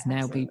 because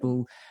now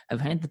people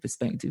have had the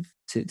perspective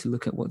to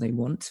look at what they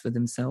want for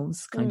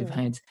themselves, kind of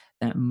had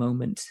that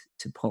moment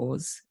to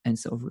pause and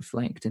sort of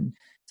reflect and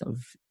sort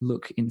of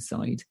look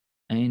inside,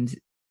 and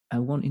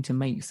are wanting to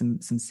make some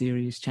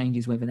serious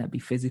changes, whether that be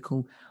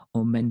physical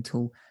or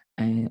mental,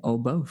 or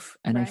both.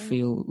 And I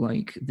feel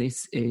like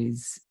this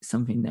is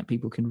something that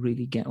people can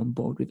really get on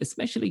board with,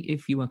 especially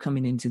if you are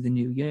coming into the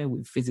new year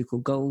with physical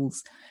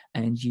goals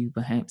and you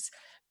perhaps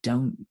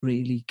don't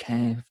really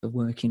care for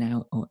working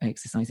out or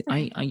exercising.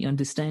 I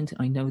understand.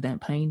 I know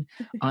that pain.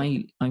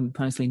 I'm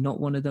personally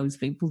not one of those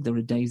people. There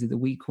are days of the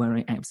week where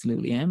I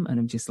absolutely am, and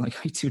I'm just like,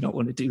 I do not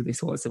want to do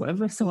this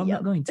whatsoever, so I'm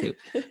not going to.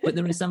 But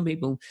there are some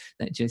people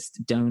that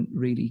just don't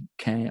really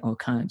care or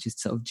can't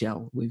just sort of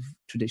gel with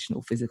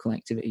traditional physical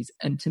activities.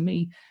 And to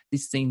me,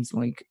 this seems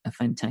like a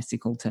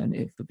fantastic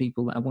alternative for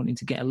people that are wanting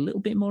to get a little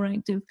bit more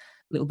active,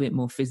 a little bit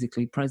more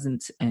physically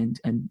present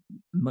and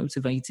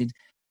motivated,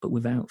 but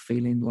without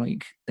feeling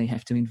like they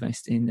have to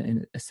invest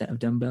in a set of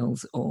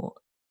dumbbells or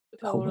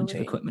a whole bunch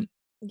of equipment.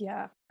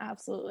 Yeah,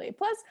 absolutely.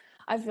 Plus,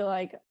 I feel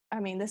like,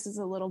 this is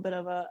a little bit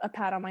of a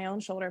pat on my own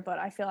shoulder, but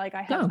I feel like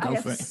I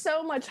have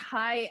so much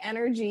high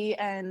energy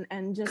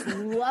and just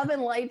love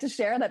and light to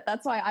share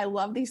that's why I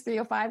love these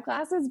 305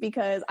 classes,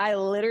 because I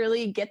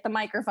literally get the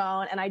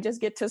microphone and I just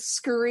get to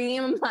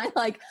scream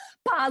my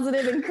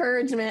positive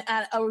encouragement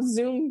at a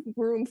Zoom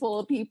room full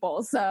of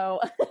people. So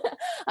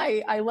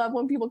I love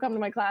when people come to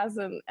my class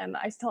and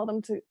I tell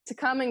them to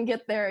come and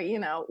get their,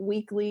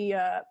 weekly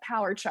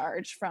power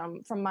charge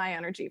from my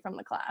energy from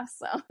the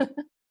class.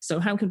 So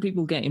how can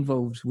people get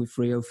involved with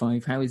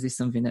 305? How is this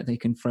something that they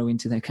can throw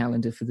into their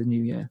calendar for the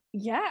new year?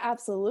 Yeah,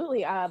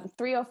 absolutely.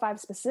 305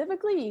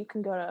 specifically, you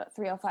can go to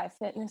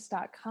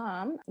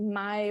 305fitness.com.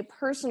 My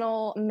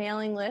personal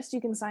mailing list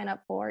you can sign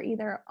up for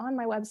either on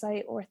my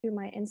website or through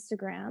my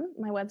Instagram.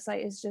 My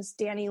website is just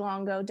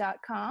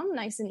dannilongo.com,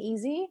 nice and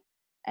easy.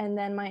 And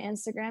then my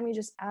Instagram, you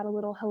just add a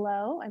little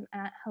hello. I'm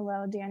at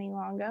hello Danny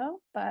Longo.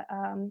 But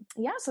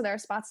so there are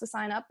spots to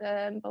sign up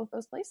in both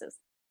those places.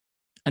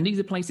 And these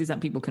are places that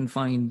people can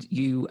find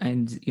you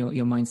and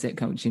your mindset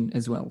coaching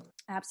as well.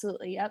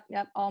 Absolutely.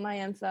 Yep. All my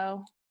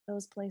info,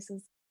 those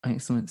places.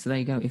 Excellent. So there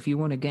you go. If you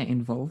want to get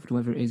involved,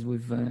 whether it is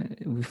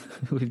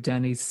with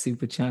Danny's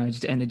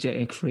supercharged,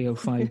 energetic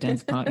 305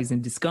 dance parties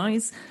in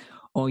disguise,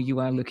 or you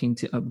are looking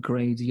to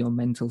upgrade your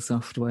mental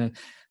software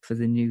for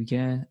the new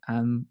year,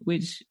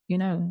 which,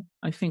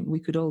 I think we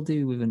could all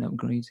do with an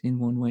upgrade in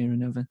one way or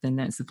another, then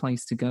that's the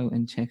place to go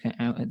and check it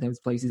out at those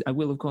places. I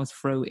will, of course,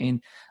 throw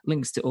in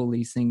links to all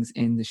these things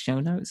in the show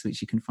notes,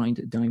 which you can find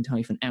at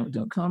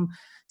dimed-out.com.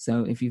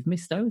 So if you've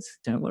missed those,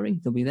 don't worry,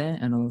 they'll be there,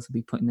 and I'll also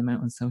be putting them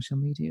out on social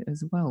media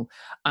as well.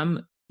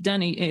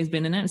 Danny, it has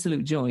been an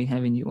absolute joy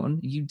having you on.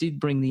 You did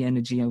bring the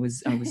energy I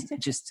was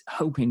just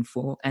hoping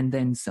for, and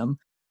then some.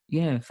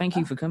 Yeah, thank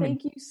you for coming.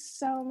 Thank you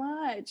so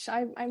much.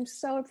 I'm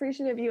so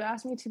appreciative you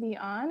asked me to be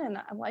on, and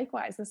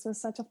likewise, this was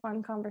such a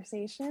fun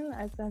conversation.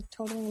 I've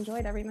totally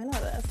enjoyed every minute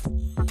of this.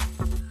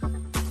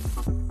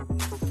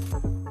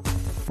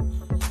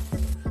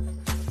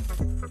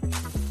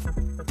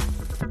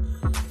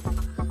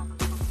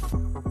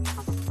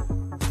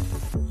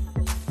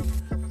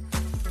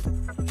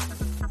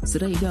 So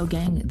there you go,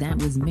 gang. That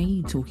was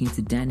me talking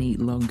to Dani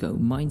Longo,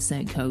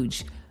 mindset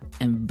coach,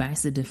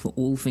 ambassador for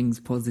all things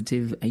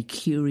positive, a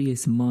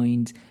curious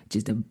mind,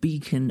 just a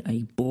beacon,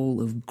 a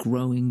ball of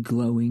growing,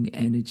 glowing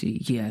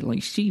energy. Yeah,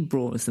 like she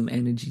brought some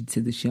energy to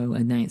the show,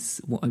 and that's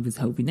what I was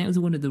hoping. That was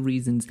one of the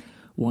reasons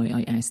why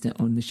I asked her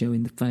on the show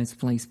in the first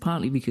place,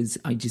 partly because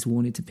I just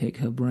wanted to pick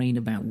her brain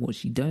about what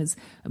she does,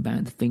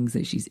 about the things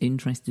that she's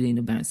interested in,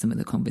 about some of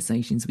the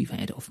conversations we've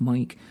had off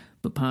mic,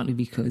 but partly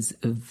because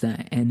of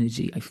that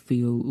energy. I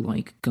feel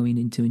like going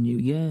into a new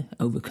year,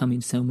 overcoming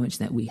so much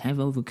that we have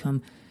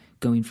overcome,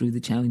 going through the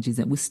challenges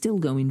that we're still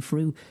going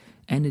through,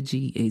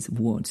 energy is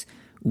what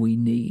we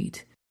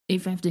need.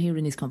 If after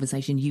hearing this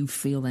conversation you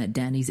feel that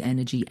Dani's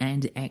energy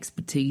and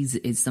expertise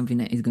is something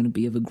that is going to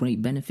be of a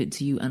great benefit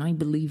to you, and I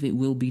believe it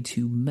will be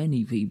to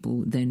many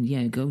people, then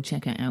yeah, go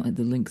check her out at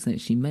the links that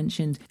she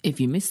mentioned. If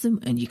you missed them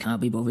and you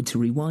can't be bothered to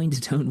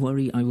rewind, don't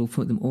worry, I will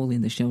put them all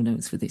in the show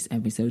notes for this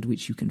episode,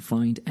 which you can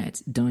find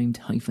at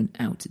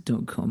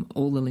dimed-out.com.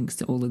 All the links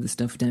to all of the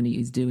stuff Dani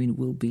is doing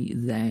will be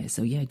there,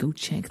 so yeah, go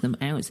check them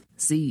out.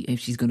 See if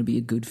she's going to be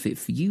a good fit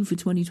for you for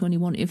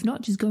 2021. If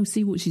not, just go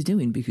see what she's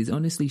doing, because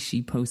honestly,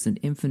 she posts an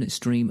infinite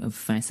stream of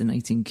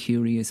fascinating,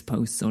 curious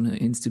posts on her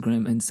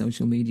Instagram and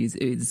social medias.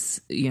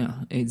 It's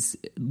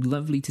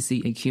lovely to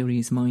see a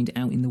curious mind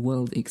out in the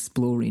world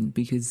exploring,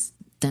 because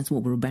that's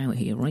what we're about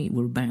here, right?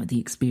 We're about the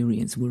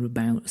experience. We're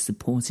about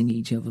supporting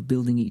each other,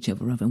 building each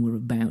other up, and we're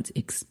about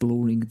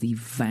exploring the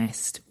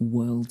vast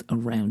world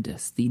around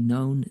us, the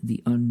known,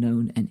 the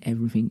unknown, and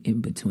everything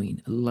in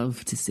between.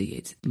 Love to see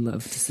it.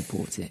 Love to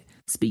support it.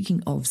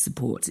 Speaking of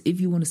support, if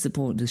you want to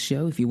support the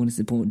show, if you want to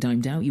support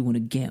Dimed Out, you want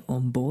to get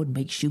on board,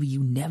 make sure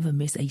you never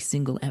miss a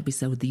single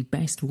episode. The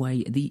best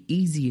way, the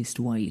easiest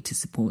way to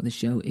support the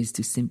show is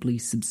to simply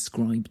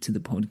subscribe to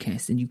the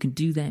podcast. And you can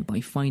do that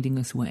by finding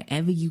us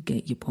wherever you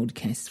get your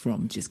podcasts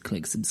from. Just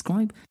click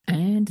subscribe,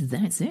 and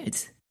that's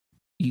it.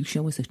 You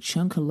show us a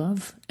chunk of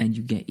love, and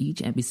you get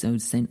each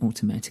episode sent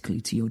automatically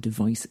to your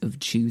device of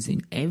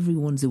choosing.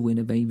 Everyone's a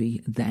winner,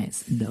 baby.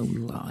 That's no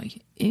lie.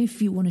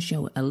 If you want to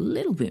show a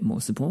little bit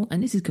more support,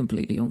 and this is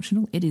completely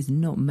optional, it is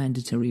not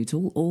mandatory at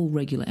all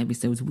regular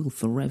episodes will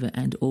forever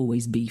and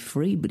always be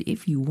free, but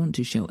if you want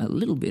to show a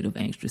little bit of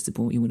extra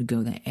support, you want to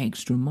go that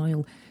extra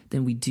mile,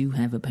 then we do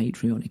have a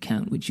Patreon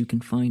account, which you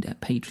can find at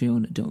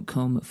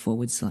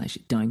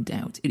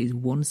patreon.com/dimedout. It is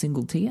one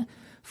single tier,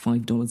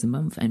 $5 a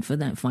month, and for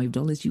that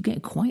 $5 you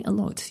get quite a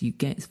lot. You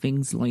get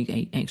things like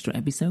an extra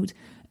episode,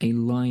 a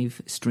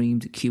live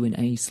streamed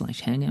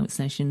Q&A/hangout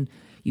session.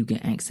 You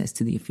get access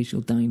to the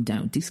official Dimed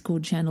Out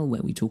Discord channel,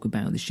 where we talk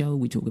about the show,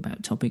 we talk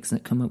about topics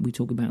that come up, we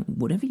talk about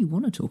whatever you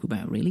want to talk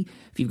about, really.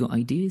 If you've got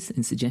ideas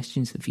and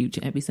suggestions for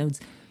future episodes,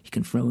 you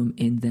can throw them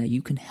in there.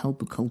 You can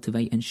help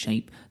cultivate and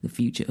shape the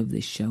future of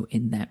this show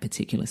in that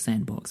particular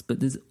sandbox. But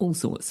there's all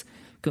sorts.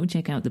 Go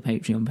check out the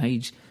Patreon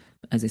page.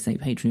 As I say,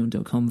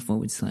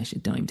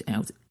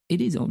 patreon.com/dimedout.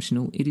 It is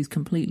optional. It is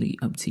completely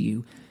up to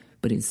you,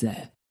 but it's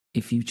there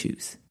if you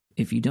choose.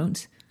 If you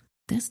don't,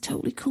 that's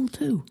totally cool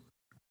too.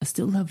 I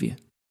still love you.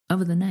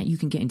 Other than that, you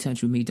can get in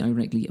touch with me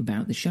directly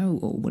about the show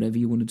or whatever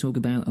you want to talk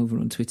about over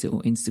on Twitter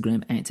or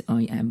Instagram at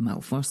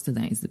 @IamMalFoster.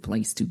 That is the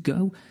place to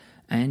go.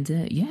 And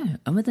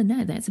other than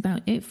that, that's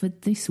about it for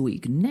this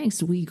week.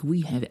 Next week,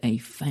 we have a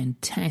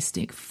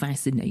fantastic,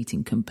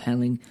 fascinating,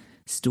 compelling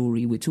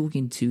story. We're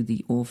talking to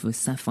the author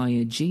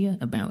Sapphire Gia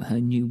about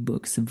her new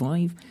book,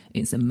 Survive.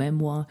 It's a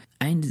memoir,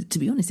 and to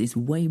be honest, it's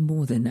way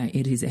more than that.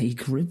 It is a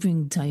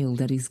gripping tale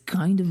that is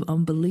kind of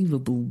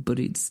unbelievable, but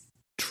it's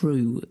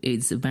true.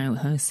 It's about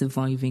her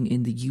surviving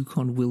in the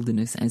Yukon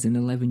wilderness as an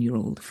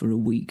 11-year-old for a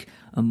week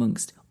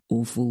amongst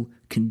awful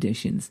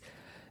conditions.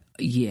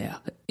 Yeah,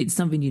 it's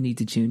something you need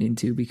to tune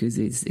into, because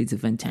it's a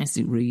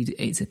fantastic read.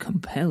 It's a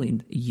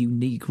compelling,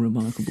 unique,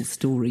 remarkable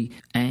story.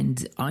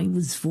 And I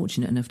was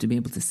fortunate enough to be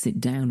able to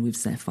sit down with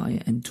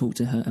Sapphire and talk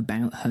to her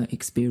about her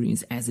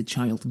experience as a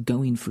child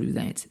going through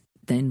that,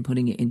 then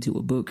putting it into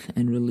a book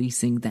and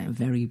releasing that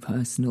very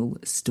personal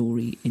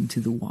story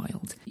into the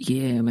wild.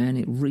 Yeah, man,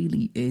 it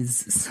really is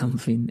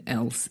something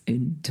else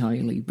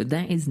entirely. But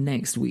that is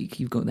next week.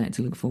 You've got that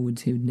to look forward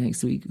to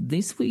next week.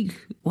 This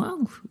week,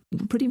 well,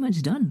 we're pretty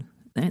much done.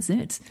 That's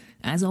it.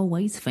 As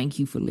always, thank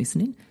you for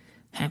listening.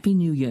 Happy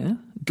New Year.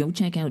 Go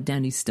check out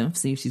Dani's stuff,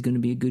 see if she's going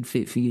to be a good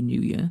fit for your new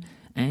year.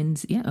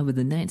 And yeah, other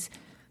than that,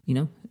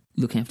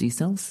 look after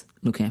yourselves,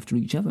 look after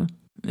each other.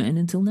 And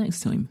until next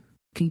time,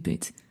 keep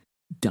it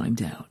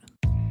dimed out.